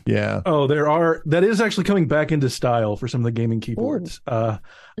 Yeah. Oh, that is actually coming back into style for some of the gaming keyboards. I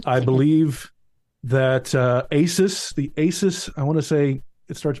believe that the Asus, I want to say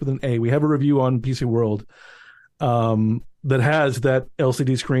it starts with an A. We have a review on PC World. That has that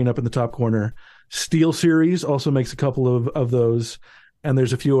LCD screen up in the top corner. Steel Series also makes a couple of those, and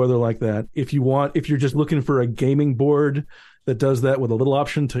there's a few other like that. If you're just looking for a gaming board that does that with a little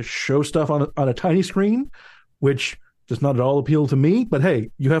option to show stuff on a tiny screen, which does not at all appeal to me, but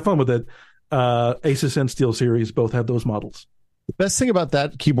hey, you have fun with it. Asus and Steel Series both have those models. The best thing about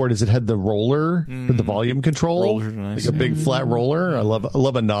that keyboard is it had the roller for the volume control. Rollers are nice. Like a big flat roller. I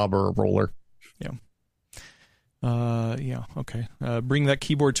love a knob or a roller. Yeah. Okay. Bring that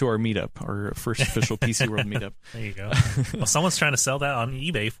keyboard to our meetup, our first official PC World meetup. There you go. Well, someone's trying to sell that on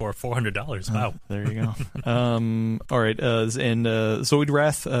eBay for $400. Wow. There you go. All right. And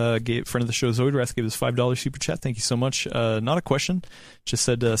Zoidrath, friend of the show, Zoidrath gave us $5 super chat. Thank you so much. Not a question. Just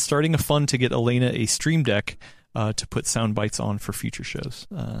said, starting a fund to get Elena a Stream Deck. To put sound bites on for future shows.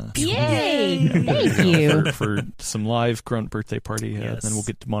 Yay! Thank you. For some live grunt birthday party, yes. Then we'll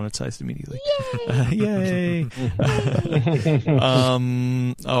get demonetized immediately. Yay!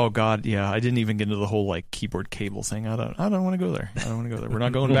 Oh God, yeah. I didn't even get into the whole like keyboard cable thing. I don't want to go there. We're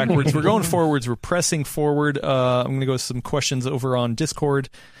not going backwards. We're going forwards. We're pressing forward. I'm going to go with some questions over on Discord.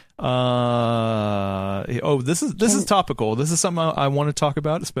 This is topical. This is something I want to talk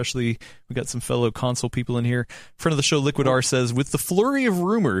about, especially we got some fellow console people in here. Friend of the show, Liquid R says, with the flurry of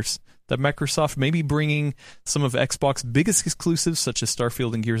rumors that Microsoft may be bringing some of Xbox's biggest exclusives, such as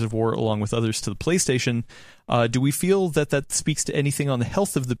Starfield and Gears of War, along with others, to the PlayStation, do we feel that speaks to anything on the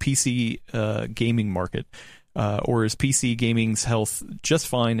health of the PC gaming market? Or is PC gaming's health just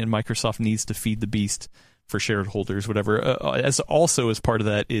fine and Microsoft needs to feed the beast shareholders, whatever. As part of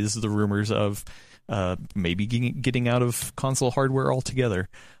that is the rumors of maybe getting out of console hardware altogether.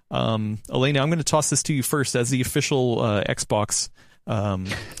 Elena, I'm going to toss this to you first as the official Xbox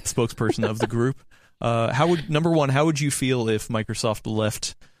spokesperson of the group. How would you feel if Microsoft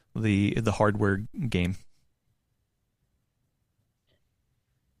left the hardware game?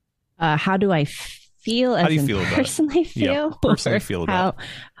 How do I feel? How do you feel personally about it? Yeah, personally feel about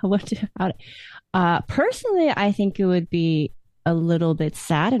it. Personally, I think it would be a little bit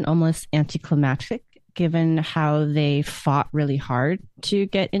sad and almost anticlimactic, given how they fought really hard to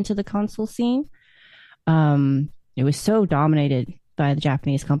get into the console scene. It was so dominated by the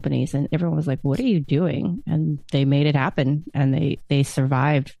Japanese companies, and everyone was like, "What are you doing?" And they made it happen, and they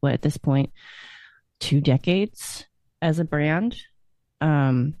survived what at this point 2 decades as a brand.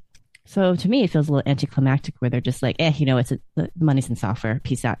 So to me, it feels a little anticlimactic, where they're just like, the money's in software.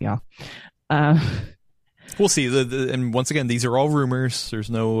 Peace out, y'all. We'll see. And once again, these are all rumors. There's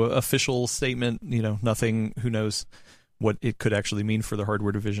no official statement. Nothing. Who knows what it could actually mean for the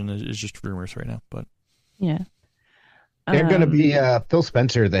hardware division? It's just rumors right now. But yeah, they're going to be Phil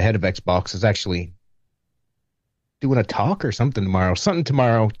Spencer, the head of Xbox, is actually doing a talk or something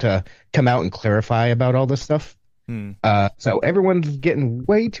tomorrow. To come out and clarify about all this stuff. So everyone's getting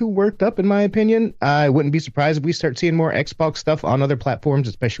way too worked up, in my opinion. I wouldn't be surprised if we start seeing more Xbox stuff on other platforms,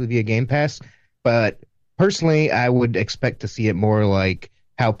 especially via Game Pass. But personally, I would expect to see it more like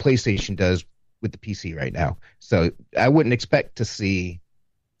how PlayStation does with the PC right now. So I wouldn't expect to see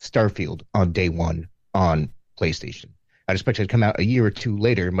Starfield on day one on PlayStation. I'd expect it to come out a year or two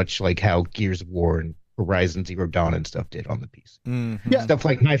later, much like how Gears of War and Horizon Zero Dawn and stuff did on the PC. Mm-hmm. Yeah, stuff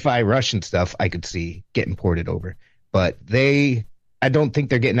like Hi-Fi Rush and stuff I could see getting ported over. But I don't think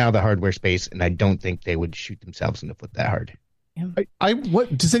they're getting out of the hardware space, and I don't think they would shoot themselves in the foot that hard.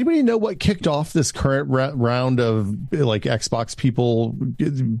 What does anybody know what kicked off this current round of like Xbox people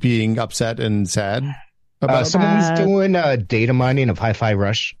being upset and sad? Someone's doing data mining of Hi-Fi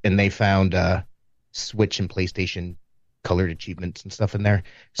Rush, and they found Switch and PlayStation colored achievements and stuff in there.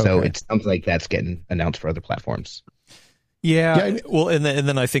 So It sounds like that's getting announced for other platforms. Yeah, well, and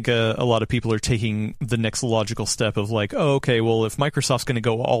then I think a lot of people are taking the next logical step of like, oh, okay, well, if Microsoft's going to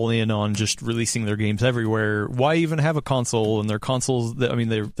go all in on just releasing their games everywhere, why even have a console? And their consoles, I mean,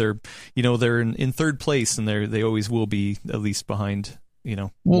 they're in third place, and they always will be, at least behind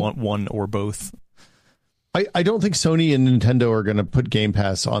one or both. I don't think Sony and Nintendo are going to put Game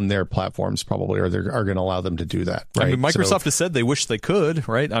Pass on their platforms, probably, or they are going to allow them to do that. Right? I mean, Microsoft has said they wish they could,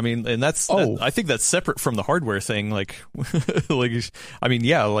 right? I mean, and I think that's separate from the hardware thing. Like, this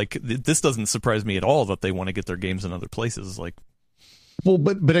doesn't surprise me at all that they want to get their games in other places. Like, well,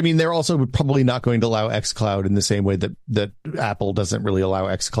 but I mean, they're also probably not going to allow xCloud in the same way that Apple doesn't really allow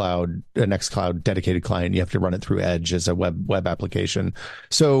an xCloud dedicated client. You have to run it through Edge as a web application.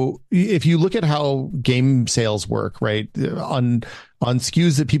 So if you look at how game sales work, right, on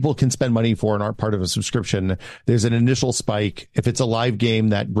SKUs that people can spend money for and aren't part of a subscription, there's an initial spike. If it's a live game,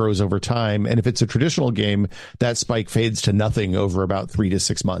 that grows over time. And if it's a traditional game, that spike fades to nothing over about 3 to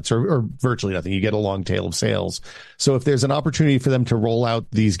 6 months, or virtually nothing. You get a long tail of sales. So if there's an opportunity for them to roll out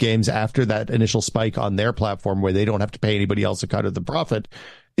these games after that initial spike on their platform where they don't have to pay anybody else a cut of the profit,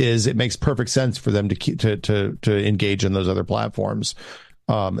 it makes perfect sense for them to engage in those other platforms.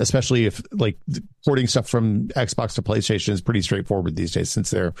 Especially if like porting stuff from Xbox to PlayStation is pretty straightforward these days, since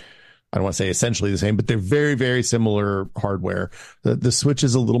they're, I don't want to say essentially the same, but they're very, very similar hardware. The Switch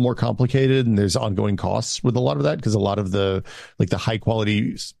is a little more complicated, and there's ongoing costs with a lot of that, because a lot of the high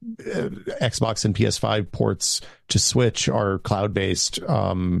quality Xbox and PS5 ports to Switch are cloud based,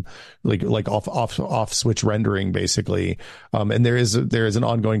 like off Switch rendering basically. And there is an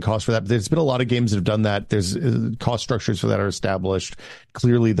ongoing cost for that. But there's been a lot of games that have done that. There's cost structures for that are established.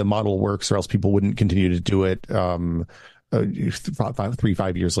 Clearly the model works, or else people wouldn't continue to do it.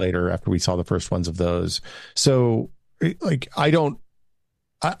 5 years later, after we saw the first ones of those. So like, I don't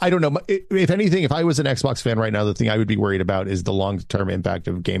know. If anything, if I was an Xbox fan right now, the thing I would be worried about is the long-term impact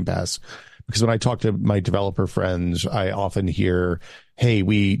of Game Pass. Because when I talk to my developer friends, I often hear, hey,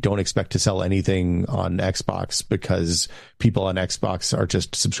 we don't expect to sell anything on Xbox because people on Xbox are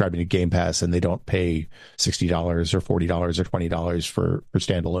just subscribing to Game Pass and they don't pay $60 or $40 or $20 for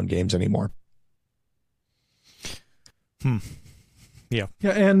standalone games anymore. Yeah.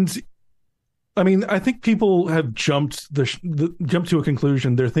 And I mean, I think people have jumped to a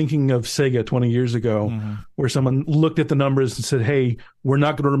conclusion. They're thinking of Sega 20 years ago, where someone looked at the numbers and said, "Hey, we're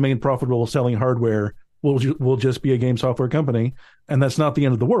not going to remain profitable selling hardware. We'll just be a game software company," and that's not the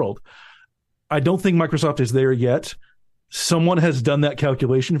end of the world. I don't think Microsoft is there yet. someone has done that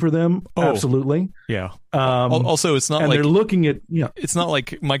calculation for them. Absolutely. Yeah. Also, it's not and like they're looking at, it's not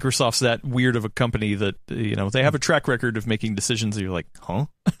like Microsoft's that weird of a company that, they have a track record of making decisions that you're like, huh?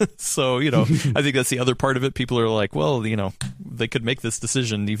 So, I think that's the other part of it. People are like, well, they could make this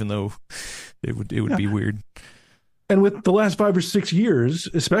decision even though it would be weird. And with the last 5 or 6 years,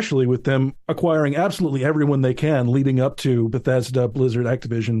 especially with them acquiring absolutely everyone they can leading up to Bethesda, Blizzard,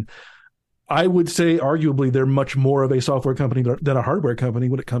 Activision, I would say arguably they're much more of a software company than a hardware company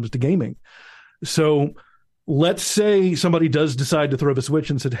when it comes to gaming. So let's say somebody does decide to throw the switch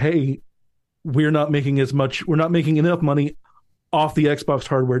and said, hey, we're not making enough money off the Xbox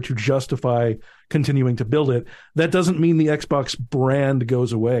hardware to justify continuing to build it. That doesn't mean the Xbox brand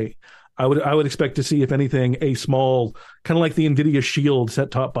goes away. I would expect to see, if anything, a small, kind of like the NVIDIA Shield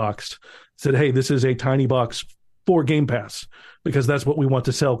set-top box, said, hey, this is a tiny box for Game Pass, because that's what we want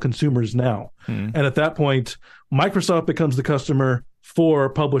to sell consumers now. And at that point, Microsoft becomes the customer for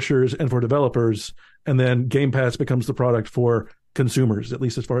publishers and for developers, and then Game Pass becomes the product for consumers, at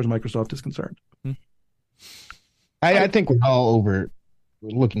least as far as Microsoft is concerned. I think we're all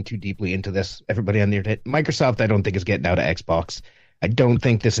looking too deeply into this. Everybody on the internet, Microsoft, I don't think is getting out of Xbox. I don't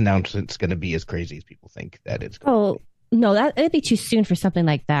think this announcement's going to be as crazy as people think that it's going to be. No, it'd be too soon for something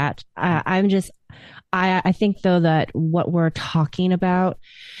like that. I think, though, that what we're talking about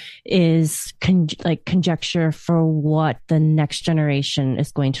is conjecture for what the next generation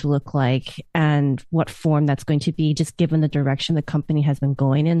is going to look like and what form that's going to be, just given the direction the company has been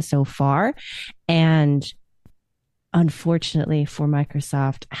going in so far. And unfortunately for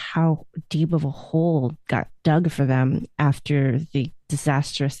Microsoft, how deep of a hole got dug for them after the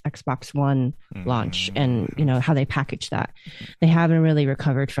disastrous Xbox One launch, and how they packaged that. They haven't really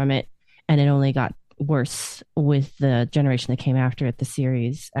recovered from it, and it only got worse with the generation that came after it, the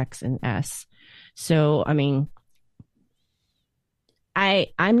Series X and S. So, I mean,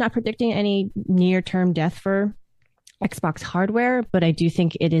 I'm not predicting any near-term death for Xbox hardware, but I do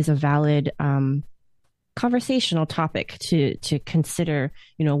think it is a valid conversational topic to consider,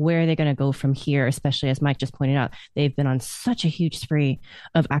 where are they going to go from here, especially as Mike just pointed out, they've been on such a huge spree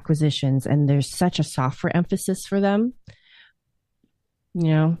of acquisitions and there's such a software emphasis for them.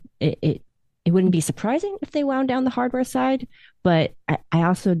 It wouldn't be surprising if they wound down the hardware side, but I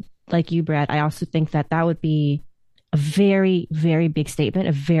also, like you, Brad, I also think that would be a very, very big statement,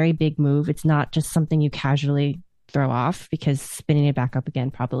 a very big move. It's not just something you casually throw off, because spinning it back up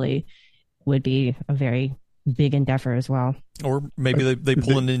again probably would be a very big endeavor as well. Or maybe they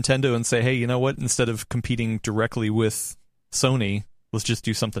pull a Nintendo and say, hey, you know what? Instead of competing directly with Sony, let's just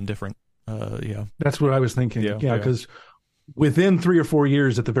do something different. Yeah. That's what I was thinking. Yeah, because within 3 or 4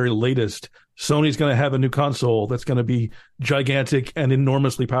 years at the very latest, Sony's going to have a new console that's going to be gigantic and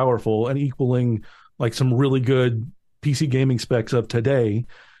enormously powerful and equaling like some really good PC gaming specs of today.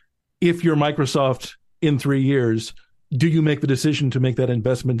 If you're Microsoft in 3 years, do you make the decision to make that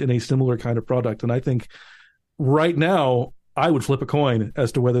investment in a similar kind of product? And I think right now, I would flip a coin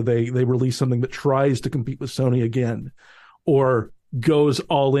as to whether they release something that tries to compete with Sony again, or goes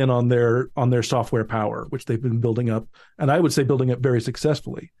all in on their software power, which they've been building up, and I would say building up very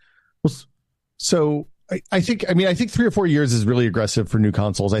successfully. So I think 3 or 4 years is really aggressive for new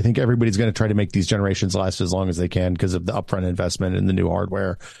consoles. I think everybody's going to try to make these generations last as long as they can because of the upfront investment in the new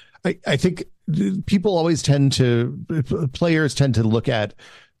hardware. I think players tend to look at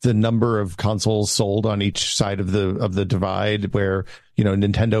the number of consoles sold on each side of the divide, where,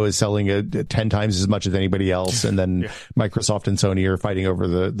 Nintendo is selling it 10 times as much as anybody else. And then Microsoft and Sony are fighting over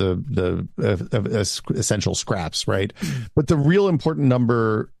the essential scraps. Right. But the real important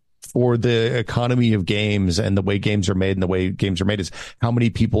number for the economy of games and the way games are made is how many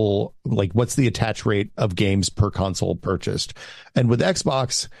people, what's the attach rate of games per console purchased. And with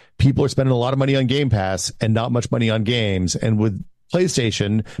Xbox, people are spending a lot of money on Game Pass and not much money on games. And with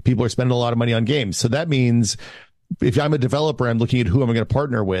PlayStation, people are spending a lot of money on games. So that means if I'm a developer, I'm looking at who am I going to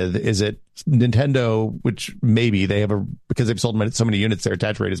partner with. Is it Nintendo, which maybe they have because they've sold so many units, their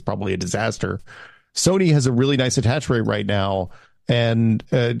attach rate is probably a disaster. Sony has a really nice attach rate right now. And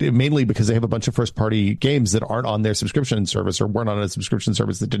mainly because they have a bunch of first-party games that aren't on their subscription service or weren't on a subscription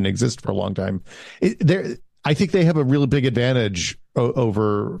service that didn't exist for a long time. I think they have a really big advantage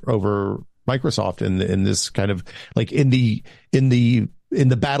over Microsoft in this kind of in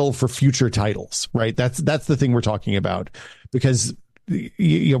the battle for future titles. Right? That's the thing we're talking about, because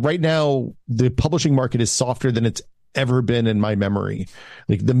right now the publishing market is softer than it's ever been in my memory.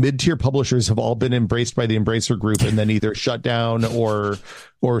 The mid-tier publishers have all been embraced by the Embracer Group and then either shut down or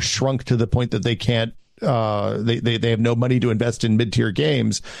shrunk to the point that they can't they have no money to invest in mid-tier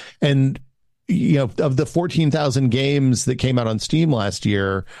games. And of the 14,000 games that came out on Steam last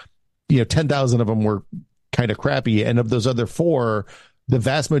year, 10,000 of them were kind of crappy. And of those other 4, the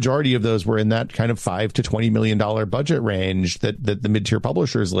vast majority of those were in that kind of $5 to $20 million budget range that the mid-tier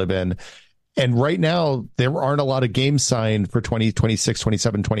publishers live in. And right now, there aren't a lot of games signed for 2026,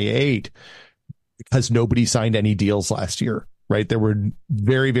 27, 28 because nobody signed any deals last year, right? There were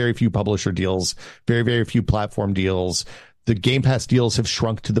very, very few publisher deals, very, very few platform deals. The Game Pass deals have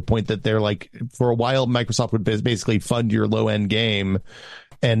shrunk to the point that they're like, for a while, Microsoft would basically fund your low-end game.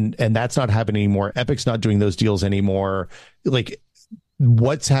 And that's not happening anymore. Epic's not doing those deals anymore. Like,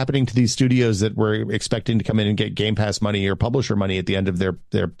 what's happening to these studios that were expecting to come in and get Game Pass money or publisher money at the end of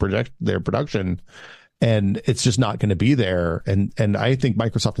their production? And it's just not going to be there. And I think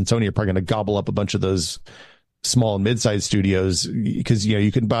Microsoft and Sony are probably going to gobble up a bunch of those small and mid-sized studios, because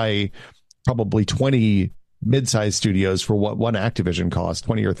you can buy probably 20 mid-sized studios for what one Activision costs,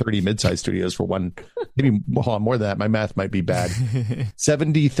 20 or 30 mid-sized studios for one, maybe more than that. My math might be bad.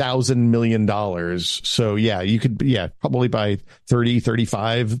 $70,000 million. So you could probably buy 30,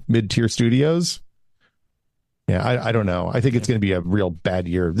 35 mid-tier studios. Yeah, I don't know. I think it's going to be a real bad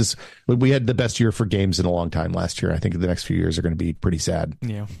year. We had the best year for games in a long time last year. I think the next few years are going to be pretty sad.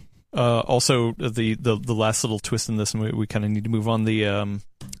 Yeah. Also, the last little twist in this, and we kind of need to move on.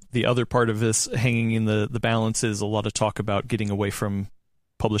 The other part of this hanging in the balance is a lot of talk about getting away from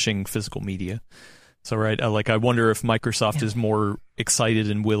publishing physical media. So, right, I wonder if Microsoft is more excited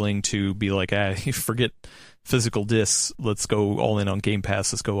and willing to be like, forget physical discs. Let's go all in on Game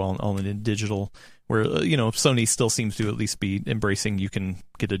Pass. Let's go all in digital. Where Sony still seems to at least be embracing you can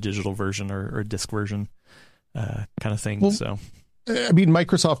get a digital version or a disc version kind of thing. Well, so. I mean,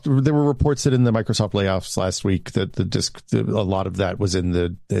 Microsoft, there were reports that in the Microsoft layoffs last week that a lot of that was in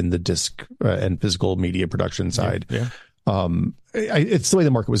the disc and physical media production side. Yeah. It's the way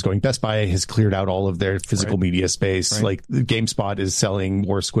the market was going. Best Buy has cleared out all of their physical media space. Right. Like GameSpot is selling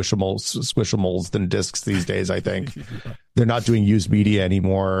more squishamals than discs these days. I think they're not doing used media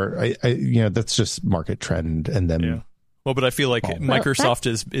anymore. That's just market trend and them. Yeah. Well, but I feel like Microsoft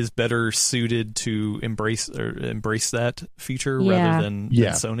is better suited to embrace that feature rather than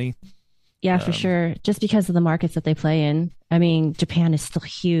Sony. Yeah, for sure. Just because of the markets that they play in. I mean, Japan is still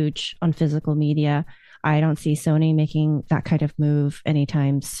huge on physical media. I don't see Sony making that kind of move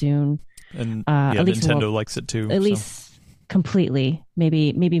anytime soon. And at least Nintendo likes it too. At least completely.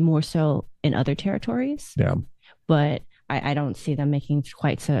 Maybe more so in other territories. Yeah. But I don't see them making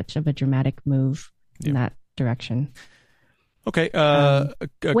quite such of a dramatic move in that direction. Okay.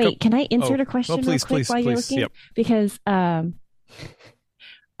 Wait, can I insert a question real quick while you're looking? Yep. Because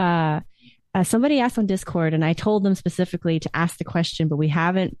somebody asked on Discord, and I told them specifically to ask the question, but we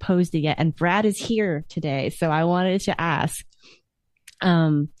haven't posed it yet. And Brad is here today, so I wanted to ask.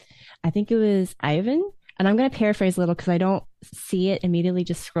 I think it was Ivan, and I'm going to paraphrase a little because I don't see it immediately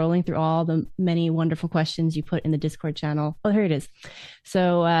just scrolling through all the many wonderful questions you put in the Discord channel. Oh, here it is.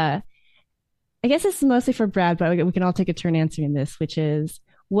 So I guess this is mostly for Brad, but we can all take a turn answering this, which is,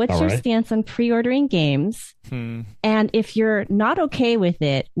 what's your stance on pre-ordering games? And if you're not okay with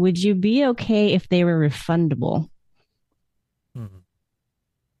it, would you be okay if they were refundable?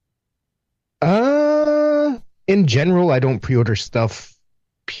 In general, I don't pre-order stuff,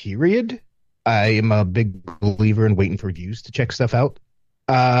 period. I am a big believer in waiting for reviews to check stuff out.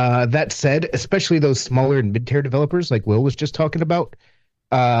 That said, especially those smaller and mid-tier developers like Will was just talking about,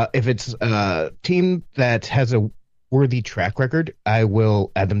 if it's a team that has a worthy track record, I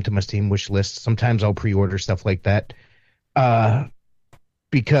will add them to my Steam wish list. Sometimes I'll pre-order stuff like that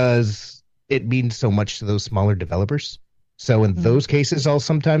because it means so much to those smaller developers. So in those cases, I'll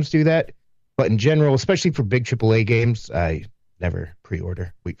sometimes do that. But in general, especially for big AAA games, I never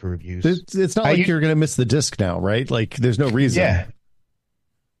pre-order. Wait for reviews. It's not like you're going to miss the disc now, right? Like, there's no reason. Yeah.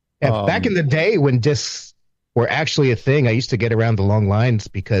 Back in the day when discs were actually a thing, I used to get around the long lines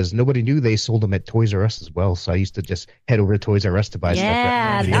because nobody knew they sold them at Toys R Us as well. So I used to just head over to Toys R Us to buy stuff.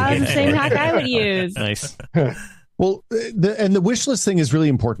 Yeah, that was the same hack I would use. Nice. Well, the wish list thing is really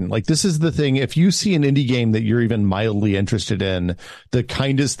important. Like, this is the thing. If you see an indie game that you're even mildly interested in, the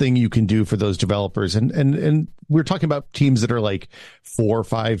kindest thing you can do for those developers, and we're talking about teams that are like 4,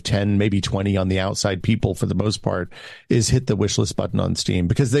 5, 10, maybe 20 on the outside people for the most part, is hit the wish list button on Steam,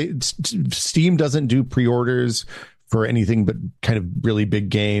 because Steam doesn't do pre-orders for anything but kind of really big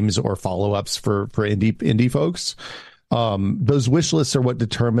games or follow-ups for indie folks. Those wish lists are what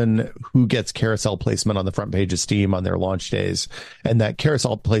determine who gets carousel placement on the front page of Steam on their launch days. And that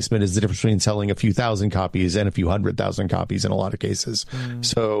carousel placement is the difference between selling a few thousand copies and a few 100,000 copies in a lot of cases.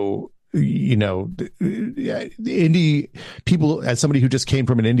 So indie people, as somebody who just came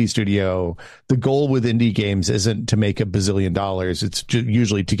from an indie studio, the goal with indie games isn't to make $1 billion. It's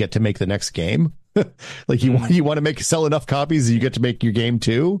usually to get to make the next game. Like you want to sell enough copies, you get to make your game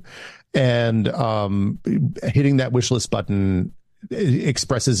too. And hitting that wish list button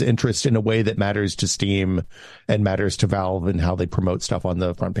expresses interest in a way that matters to Steam and matters to Valve and how they promote stuff on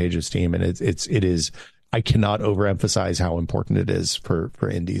the front page of Steam. And it is, I cannot overemphasize how important it is for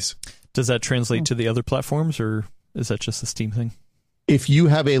indies. Does that translate to the other platforms, or is that just a Steam thing? If you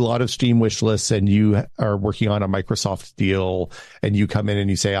have a lot of Steam wish lists and you are working on a Microsoft deal and you come in and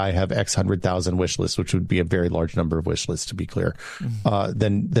you say, I have X 100,000 wish lists, which would be a very large number of wish lists, to be clear,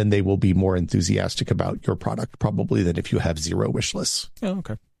 then they will be more enthusiastic about your product probably than if you have 0 wish lists. Oh,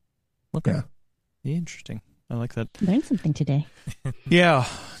 okay. Yeah. Interesting. I like that. Learned something today. Yeah.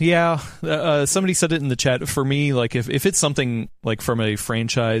 Somebody said it in the chat. For me, like if it's something like from a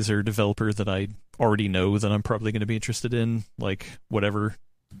franchise or developer that I already know, then I'm probably going to be interested in, like whatever.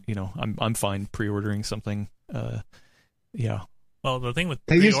 I'm fine pre-ordering something. Yeah. Well, the thing with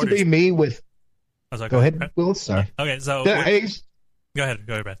it used to be me with. Go ahead, Will. Sorry. Okay, so go ahead,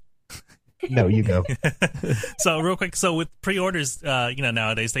 Brad. No, you go. So real quick, so with pre-orders,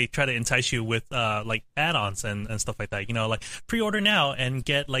 nowadays they try to entice you with like add-ons and stuff like that. Like pre-order now and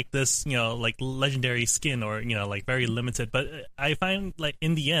get like this, like legendary skin or like very limited. But I find like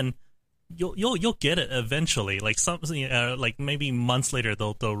in the end, you'll get it eventually. Like like maybe months later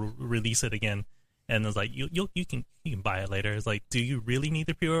they'll release it again, and it's like you can buy it later. It's like, do you really need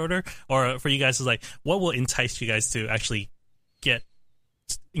the pre-order? Or for you guys, it's like, what will entice you guys to actually get?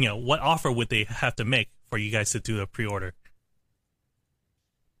 What offer would they have to make for you guys to do a pre-order?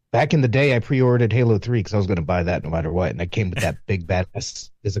 Back in the day, I pre-ordered Halo 3 because I was going to buy that no matter what, and I came with that big badass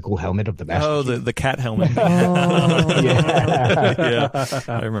physical helmet of the Master Chief. Oh, the cat helmet. Yeah,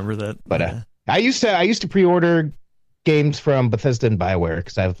 I remember that. But I used to pre-order games from Bethesda and BioWare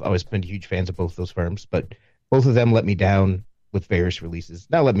because I've always been huge fans of both those firms, but both of them let me down with various releases.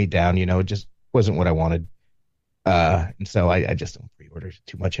 Not let me down, it just wasn't what I wanted. And so I just don't pre-order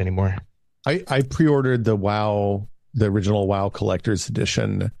too much anymore. I pre-ordered the original WoW Collector's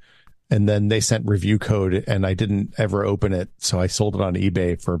Edition, and then they sent review code, and I didn't ever open it, so I sold it on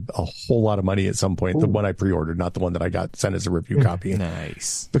eBay for a whole lot of money at some point. Ooh. The one I pre-ordered, not the one that I got sent as a review copy.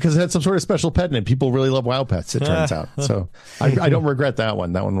 Nice. Because it had some sort of special pet in it. People really love WoW pets, it turns out. So I don't regret that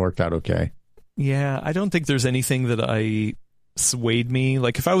one. That one worked out okay. Yeah, I don't think there's anything that I swayed me.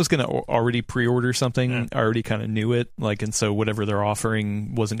 Like if I was going to already pre-order something, I already kind of knew it, like, and so whatever they're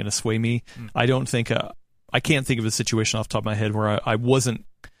offering wasn't going to sway me. I don't think I can't think of a situation off the top of my head where I wasn't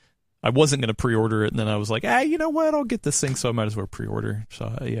going to pre-order it, and then I was like, you know what, I'll get this thing, so I might as well pre-order.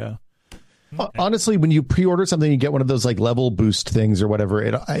 So yeah. Honestly, when you pre-order something, you get one of those like level boost things or whatever.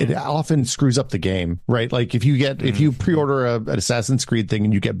 It often screws up the game, right? Like if you pre-order an Assassin's Creed thing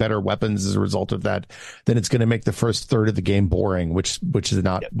and you get better weapons as a result of that, then it's going to make the first third of the game boring, which is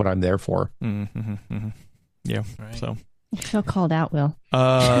not what I'm there for. Yeah. Right. So I feel called out, Will.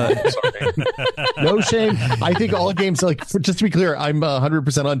 No shame. I think all games, like, just to be clear, I'm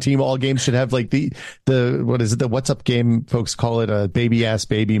 100% on team. All games should have like the what is it? The What's Up game folks call it a baby ass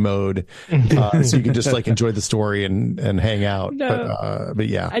baby mode, so you can just like enjoy the story and hang out. No. But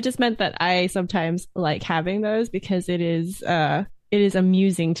yeah, I just meant that I sometimes like having those because it is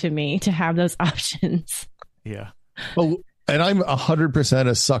amusing to me to have those options. Yeah. Well. And I'm 100%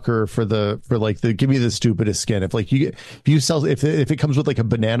 a sucker for give me the stupidest skin. If it comes with like a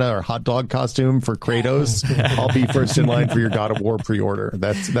banana or hot dog costume for Kratos, I'll be first in line for your God of War pre-order.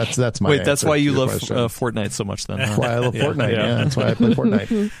 That's my wait. That's why you love Fortnite so much, then. That's why I love Fortnite. Yeah, that's why I play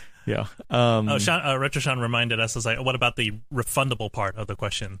Fortnite. Yeah. Retro Sean reminded us, as what about the refundable part of the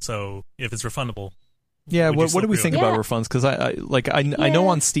question? So if it's refundable. Yeah, what do we think about refunds? Because I know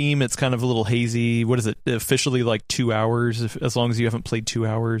on Steam it's kind of a little hazy. What is it? Officially like 2 hours, as long as you haven't played 2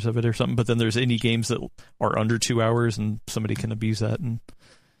 hours of it or something. But then there's indie games that are under 2 hours, and somebody can abuse that and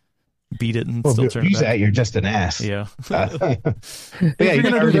beat it and still turn it back. Abuse that, you're just an ass. Yeah. If you're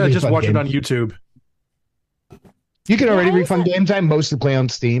gonna do that, just watch it on YouTube. You can already refund games. I mostly play on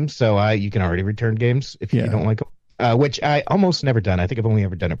Steam, so you can already return games if you don't like them. Which I almost never done. I think I've only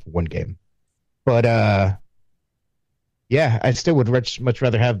ever done it for one game. But I still would much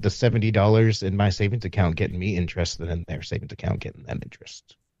rather have the $70 in my savings account getting me interest than in their savings account getting them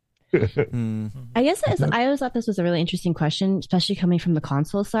interest. I guess I always thought this was a really interesting question, especially coming from the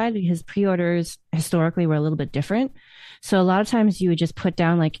console side, because pre-orders historically were a little bit different. So a lot of times you would just put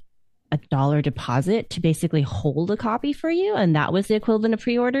down like $1 deposit to basically hold a copy for you, and that was the equivalent of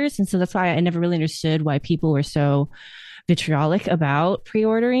pre-orders. And so that's why I never really understood why people were so vitriolic about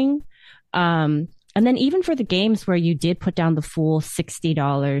pre-ordering. And then even for the games where you did put down the full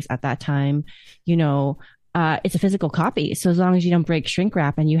 $60 at that time, it's a physical copy. So as long as you don't break shrink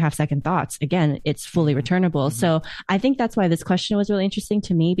wrap and you have second thoughts, again, it's fully returnable. Mm-hmm. So I think that's why this question was really interesting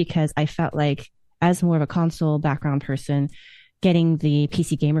to me, because I felt like, as more of a console background person, getting the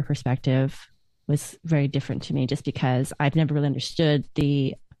PC gamer perspective was very different to me, just because I've never really understood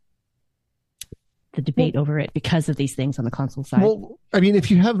the debate over it because of these things on the console side. Well, I mean, if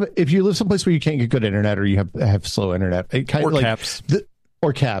you live someplace where you can't get good internet, or you have slow internet, it kind of like caps.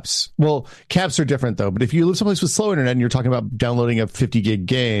 Or caps. Well, caps are different though. But if you live someplace with slow internet and you're talking about downloading a 50 gig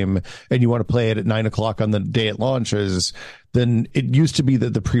game and you want to play it at 9:00 on the day it launches, then it used to be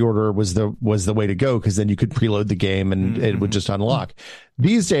that the pre-order was the way to go, because then you could preload the game and it would just unlock.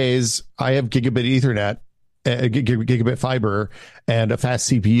 These days, I have gigabit Ethernet, gigabit fiber, and a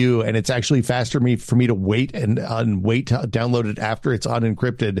fast CPU, and it's actually faster for me to wait to download it after it's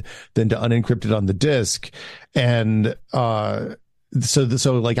unencrypted than to unencrypt it on the disk. And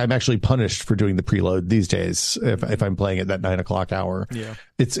so like I'm actually punished for doing the preload these days if I'm playing at that 9:00 hour. Yeah,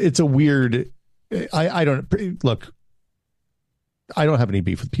 it's a weird. I don't look. I don't have any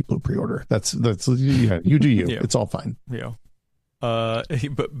beef with people who pre-order. That's you do you. Yeah. It's all fine. Yeah.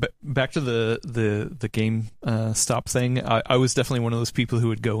 But back to the game stop thing. I was definitely one of those people who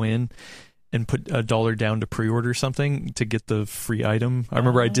would go in and put $1 down to pre-order something to get the free item. I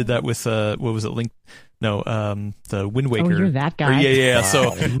remember I did that with what was it? The Wind Waker. Oh, you're that guy. Yeah. Wow.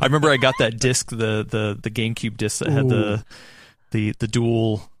 So I remember I got that disc, the GameCube disc that had the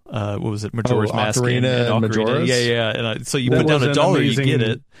dual. What was it? Majora's Mask Ocarina and Majora's? Yeah. And so you put down $1, you get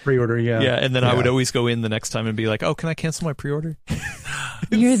it. Pre-order, yeah. Yeah, and then I would always go in the next time and be like, "Oh, can I cancel my pre-order?"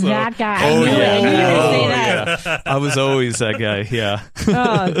 You're that guy. Oh, yeah. I was always that guy. Yeah.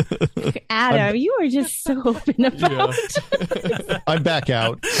 Oh, Adam, you are just so open about. Yeah. I'm back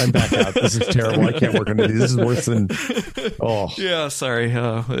out. This is terrible. I can't work on it. This is worse than. Oh. Yeah. Sorry.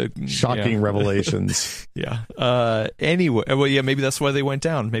 Shocking revelations. Yeah. Anyway, well, yeah. Maybe that's why they went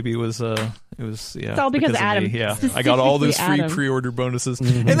down. Maybe it was. Yeah. It's all because Adam. Yeah. I got all those free pre-order bonuses,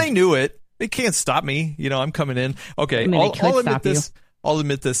 and they knew it. They can't stop me. I'm coming in. Okay. I'll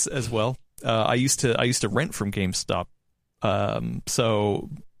admit this as well. I used to rent from GameStop. So,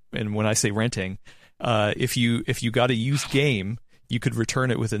 and when I say renting, if you got a used game, you could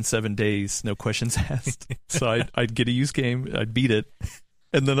return it within 7 days, no questions asked. So I'd get a used game, I'd beat it,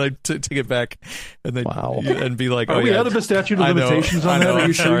 and then I'd take it back, and then and be like, "Are we out of the statute of limitations on that? Are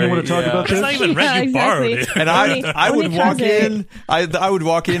you sure you want to talk about this?" It's not even rent, you borrowed it. And I would walk in. I would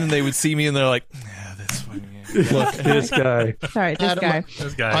walk in, and they would see me, and they're like, "This one." Look, this guy. Sorry,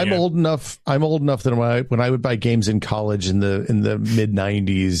 this guy. I'm old enough that when I would buy games in college in the mid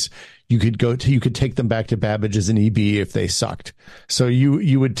 90s, you could take them back to Babbage as an EB if they sucked. So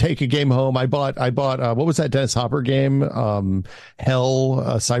you would take a game home. I bought what was that Dennis Hopper game? Hell,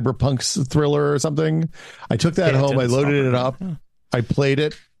 Cyberpunk's thriller or something. I took that home. I loaded it up. I played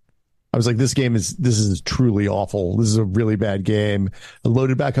it. I was like, this is truly awful. This is a really bad game. I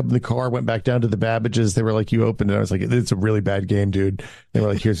loaded back up in the car, went back down to the Babbages. They were like, you opened it. I was like, it's a really bad game, dude. They were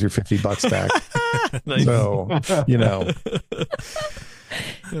like, here's your $50 back. Nice. So,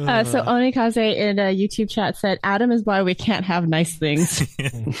 So Onikaze in a YouTube chat said, Adam is why we can't have nice things.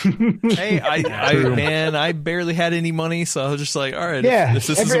 Hey, I barely had any money, so I was just like, all right. Yeah, if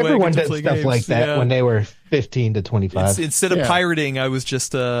this is the way everyone I get did to play stuff games, like that when they were 15 to 25. Instead of pirating, I was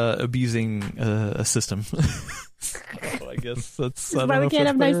just abusing a system. So I guess that's why we can't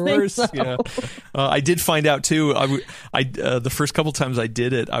have nice things. Yeah. I did find out too. The first couple times I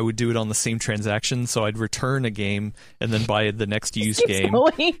did it, I would do it on the same transaction. So I'd return a game and then buy the next used game.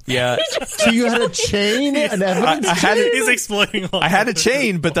 Yeah. So you had a chain? He's exploiting. I had a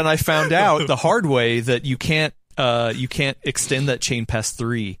chain, but then I found out the hard way that you can't extend that chain past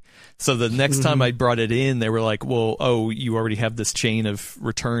 3. So the next time I brought it in, they were like, well, you already have this chain of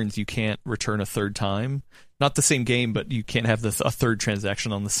returns. You can't return a third time. Not the same game, but you can't have a third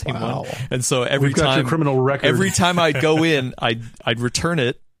transaction on the same one. And so every time I'd go in, I'd return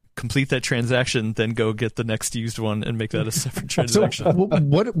it, complete that transaction, then go get the next used one and make that a separate transaction. So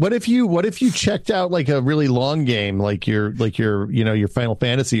what if you checked out like a really long game, like your Final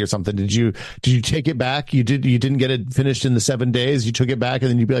Fantasy or something? Did you take it back? You didn't get it finished in the 7 days. You took it back, and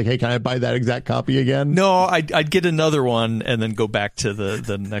then you'd be like, hey, can I buy that exact copy again? No, I'd get another one and then go back to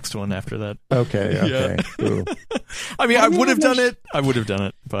the next one after that. Okay. Cool. I mean, I would have done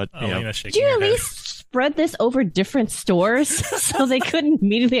it, but Did you at least spread this over different stores so they couldn't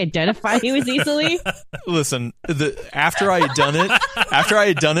immediately identify you as easily? Listen, after I had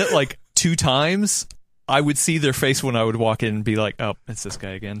done it like 2 times, I would see their face when I would walk in and be like, "Oh, it's this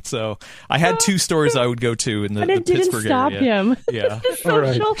guy again." So I had two stores I would go to in the Pittsburgh stop area. him. Yeah, The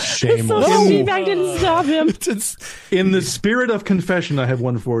social Shameless. feedback didn't stop him. In the spirit of confession, I have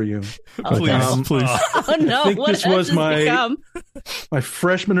one for you. Please. Oh no! I think What this has was this become? my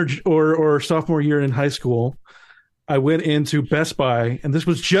freshman or sophomore year in high school. I went into Best Buy, and this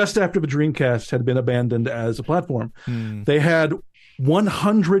was just after the Dreamcast had been abandoned as a platform. They had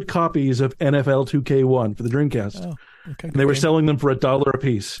 100 copies of NFL 2K1 for the Dreamcast. Oh, okay, and they were selling them for $1 a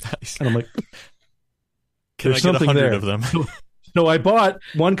piece. Nice. And I'm like, Can I there's get something 100 there. of them? So I bought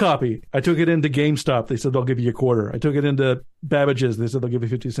one copy. I took it into GameStop. They said they'll give you a quarter. I took it into Babbage's. They said they'll give you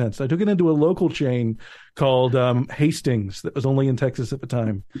 50 cents. I took it into a local chain called Hastings that was only in Texas at the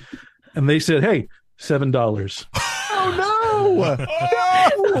time. And they said, hey, $7. Oh no!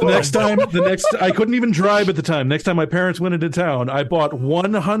 The next I couldn't even drive at the time. Next time my parents went into town, I bought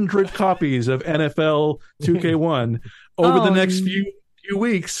 100 copies of NFL 2K1. Over the next few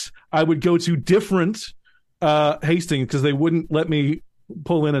weeks, I would go to different Hastings because they wouldn't let me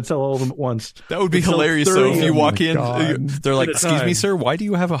pull in and sell all of them at once. That would be hilarious. So if you walk in, they're like, At a "Excuse me, time. sir, why do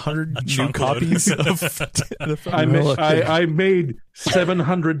you have 100 new chunk copies load. of?" I made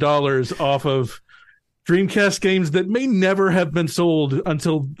 $700 off of Dreamcast games that may never have been sold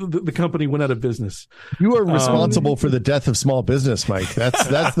until the company went out of business. You are responsible for the death of small business, Mike. That's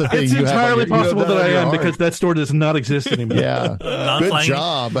the thing. It's you entirely have on your, possible that I am heart. because that store does not exist anymore. Yeah, good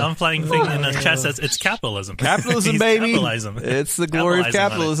job. Non-flying thing in the chat says it's capitalism. Capitalism, He's baby. capitalism. It's the glory of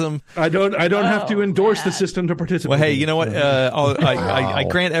Capitalizing on it. capitalism. I don't have to endorse the system to participate. Well, hey, you know what? I Wow.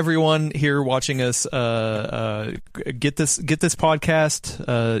 grant everyone here watching us get this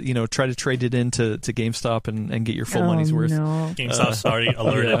podcast. Try to trade it into GameStop and get your full money's worth. No. GameStop's already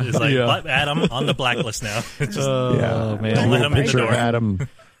alerted. It's like Adam on the blacklist now. It's just, Oh man. Don't let him in the Picture of door. Adam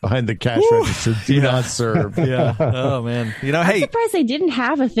behind the cash register. Do not serve. Yeah. Oh man. I'm Hey. surprised they didn't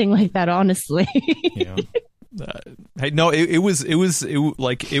have a thing like that. Honestly. Hey, no, it was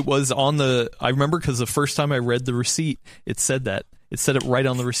on the. I remember because the first time I read the receipt, it said that. It said it right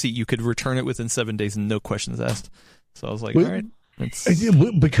on the receipt. You could return it within 7 days and no questions asked. So I was like, all right.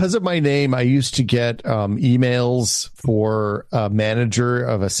 Because of my name, I used to get emails for a manager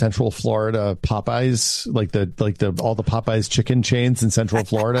of a Central Florida Popeyes, like all the Popeyes chicken chains in Central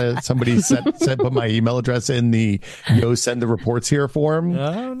Florida. Somebody put my email address in the send the reports here form.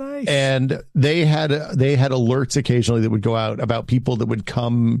 Oh, nice. And they had alerts occasionally that would go out about people that would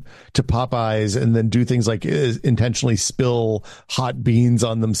come to Popeyes and then do things like intentionally spill hot beans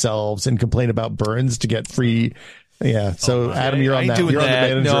on themselves and complain about burns to get free. Yeah, so Adam, you're on that. You're on the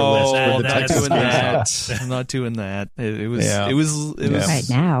manager list for the Texas GameStop. I'm not doing that. It was Right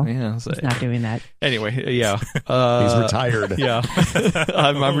now. Yeah, He's not doing that. Anyway, yeah, He's retired. Yeah,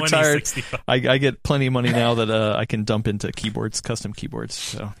 I'm When he's retired. 65. I get plenty of money now that I can dump into custom keyboards.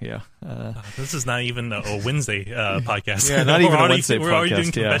 So yeah, This is not even a Wednesday podcast. yeah, not even a Wednesday We're podcast.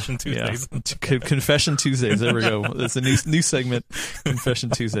 already doing Yeah. Confession Tuesdays. Yeah. Confession Tuesdays. There we go. It's a new segment. Confession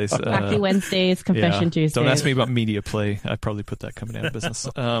Tuesdays. Happy Wednesdays, Confession Tuesdays. Don't ask me about media play. I probably put that company out of business.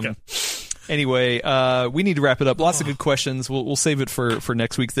 Anyway, we need to wrap it up. Lots of good questions. We'll save it for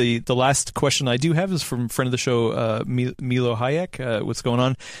next week. The last question I do have is from friend of the show, Milo Hayek. What's going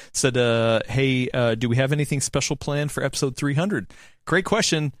on? Said, hey, do we have anything special planned for episode 300? Great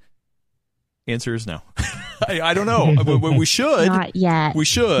question. Answer is no. I don't know. We should. Not yet. We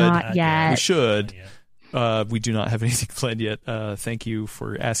should. Not yet. We should. We do not have anything planned yet. Thank you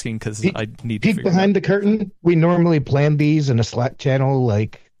for asking because I need to Peek figure behind the curtain. We normally plan these in a Slack channel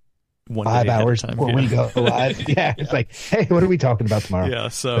like one 5 day ahead of hours time. before we go live. Yeah, it's like, hey, what are we talking about tomorrow? Yeah,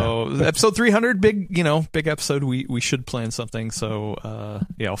 so episode 300, big episode. We should plan something. So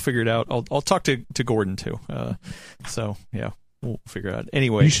I'll figure it out. I'll talk to Gordon too. So yeah, we'll figure it out.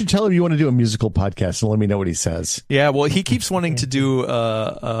 Anyway, You should tell him you want to do a musical podcast and let me know what he says. yeah. Well, he keeps wanting to do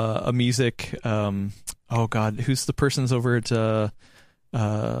a music. Oh God, who's the person's over at?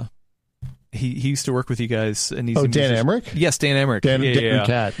 He used to work with you guys, and he's a Dan musician. Emmerich? Yes, Dan Emmerich. Dan yeah.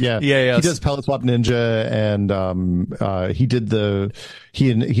 Cat, yeah. Yeah. He does Pellet Swap Ninja, and he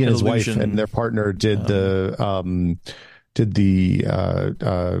and his wife Illusion. and their partner did the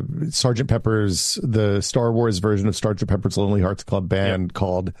Sgt. Pepper's, the Star Wars version of Sgt. Pepper's Lonely Hearts Club Band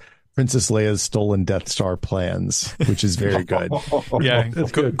called Princess Leia's Stolen Death Star Plans, which is very good. Yeah,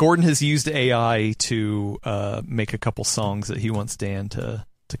 That's good. Gordon has used AI to make a couple songs that he wants Dan to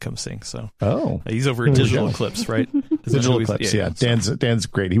come sing. So he's over at Digital Eclipse, right? Digital Eclipse, yeah. Dan's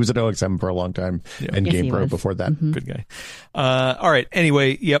great. He was at OXM for a long time and Yes, GamePro before that. Mm-hmm. Good guy. All right.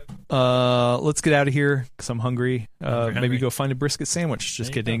 Anyway, let's get out of here because I'm hungry. Maybe go find a brisket sandwich.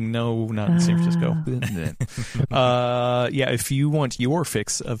 Just kidding. No, not in San Francisco. If you want your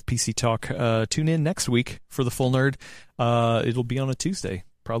fix of PC Talk, tune in next week for the Full Nerd. It'll be on a Tuesday.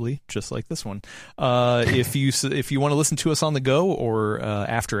 Probably just like this one. If you want to listen to us on the go or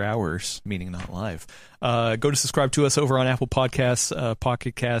after hours, meaning not live, go to subscribe to us over on Apple Podcasts,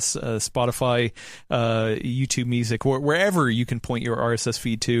 Pocket Casts, Spotify, YouTube Music, wherever you can point your RSS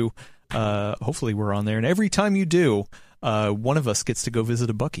feed to. Hopefully we're on there. And every time you do, one of us gets to go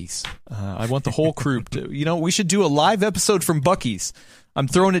visit a Buc-ee's. I want the whole crew to, we should do a live episode from Buc-ee's. I'm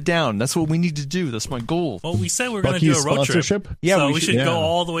throwing it down. That's what we need to do. That's my goal. Well, we said we're going to do a road trip. Yeah, so we should go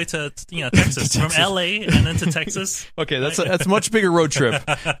all the way to Texas, from LA and then to Texas. Okay, that's a much bigger road trip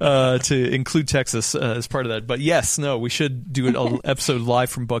to include Texas as part of that. But yes, we should do an episode live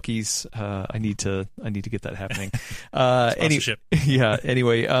from Buc-ee's. I need to get that happening.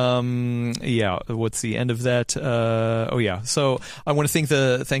 Anyway, what's the end of that? So I want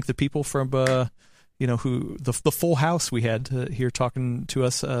to thank the people from who the full house we had here talking to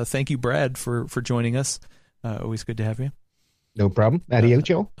us. Thank you, Brad, for joining us. Always good to have you. No problem. Adios,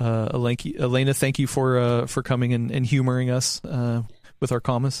 Joe. Elena, thank you for coming and humoring us with our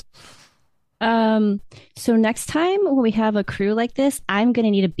commas. So next time when we have a crew like this, I'm going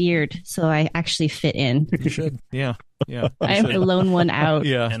to need a beard so I actually fit in. You should. Yeah. I am the lone one out.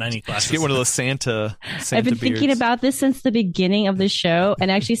 Yeah. And I need glasses. Just get one of those Santa I've been thinking beards. about this since the beginning of the show,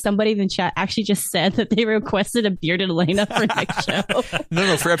 and actually somebody in the chat actually just said that they requested a bearded Elena for next show.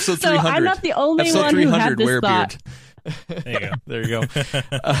 No, for episode 300. So I'm not the only one who had this thought. There you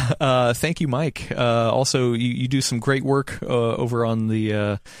go. Thank you, Mike. Also, you do some great work over on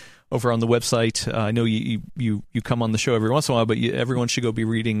the website. I know you come on the show every once in a while, but everyone should go be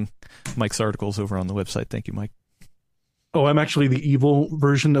reading Mike's articles over on the website. Thank you, Mike. Oh, I'm actually the evil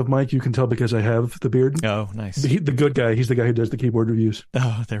version of Mike. You can tell because I have the beard. Oh, nice. The good guy. He's the guy who does the keyboard reviews.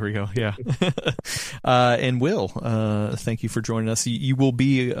 Oh, there we go. Yeah. And Will, thank you for joining us. You will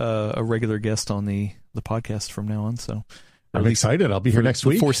be a regular guest on the podcast from now on. So I'm excited. I'll be here next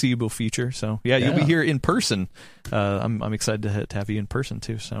week. Foreseeable future. So you'll be here in person. I'm excited to have you in person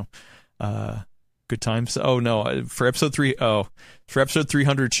too. So good times. Oh no, for episode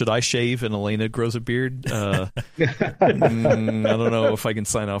 300, should I shave and Elena grows a beard? I don't know if I can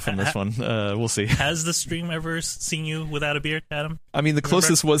sign off on this one. We'll see. Has the stream ever seen you without a beard, Adam? I mean, the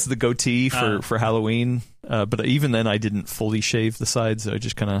closest was the goatee for Halloween, but even then I didn't fully shave the sides. I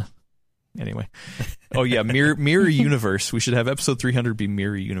just kind of. Anyway. Oh yeah, Mirror Universe. We should have episode 300 be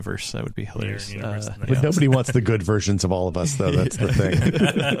Mirror Universe. That would be hilarious. But nobody wants the good versions of all of us, though. That's the thing.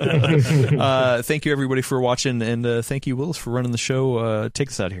 Thank you, everybody, for watching, and thank you, Willis, for running the show. Take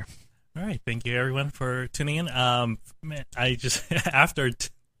us out of here. All right. Thank you, everyone, for tuning in. I just, after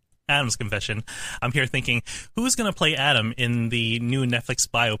Adam's confession, I'm here thinking, who's going to play Adam in the new Netflix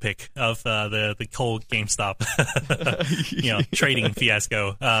biopic of the whole GameStop trading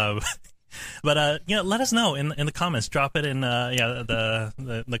fiasco? But let us know in the comments. Drop it in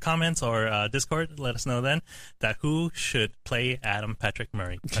the comments or Discord. Let us know then that who should play Adam Patrick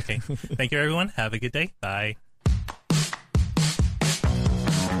Murray. Okay. Thank you, everyone. Have a good day. Bye.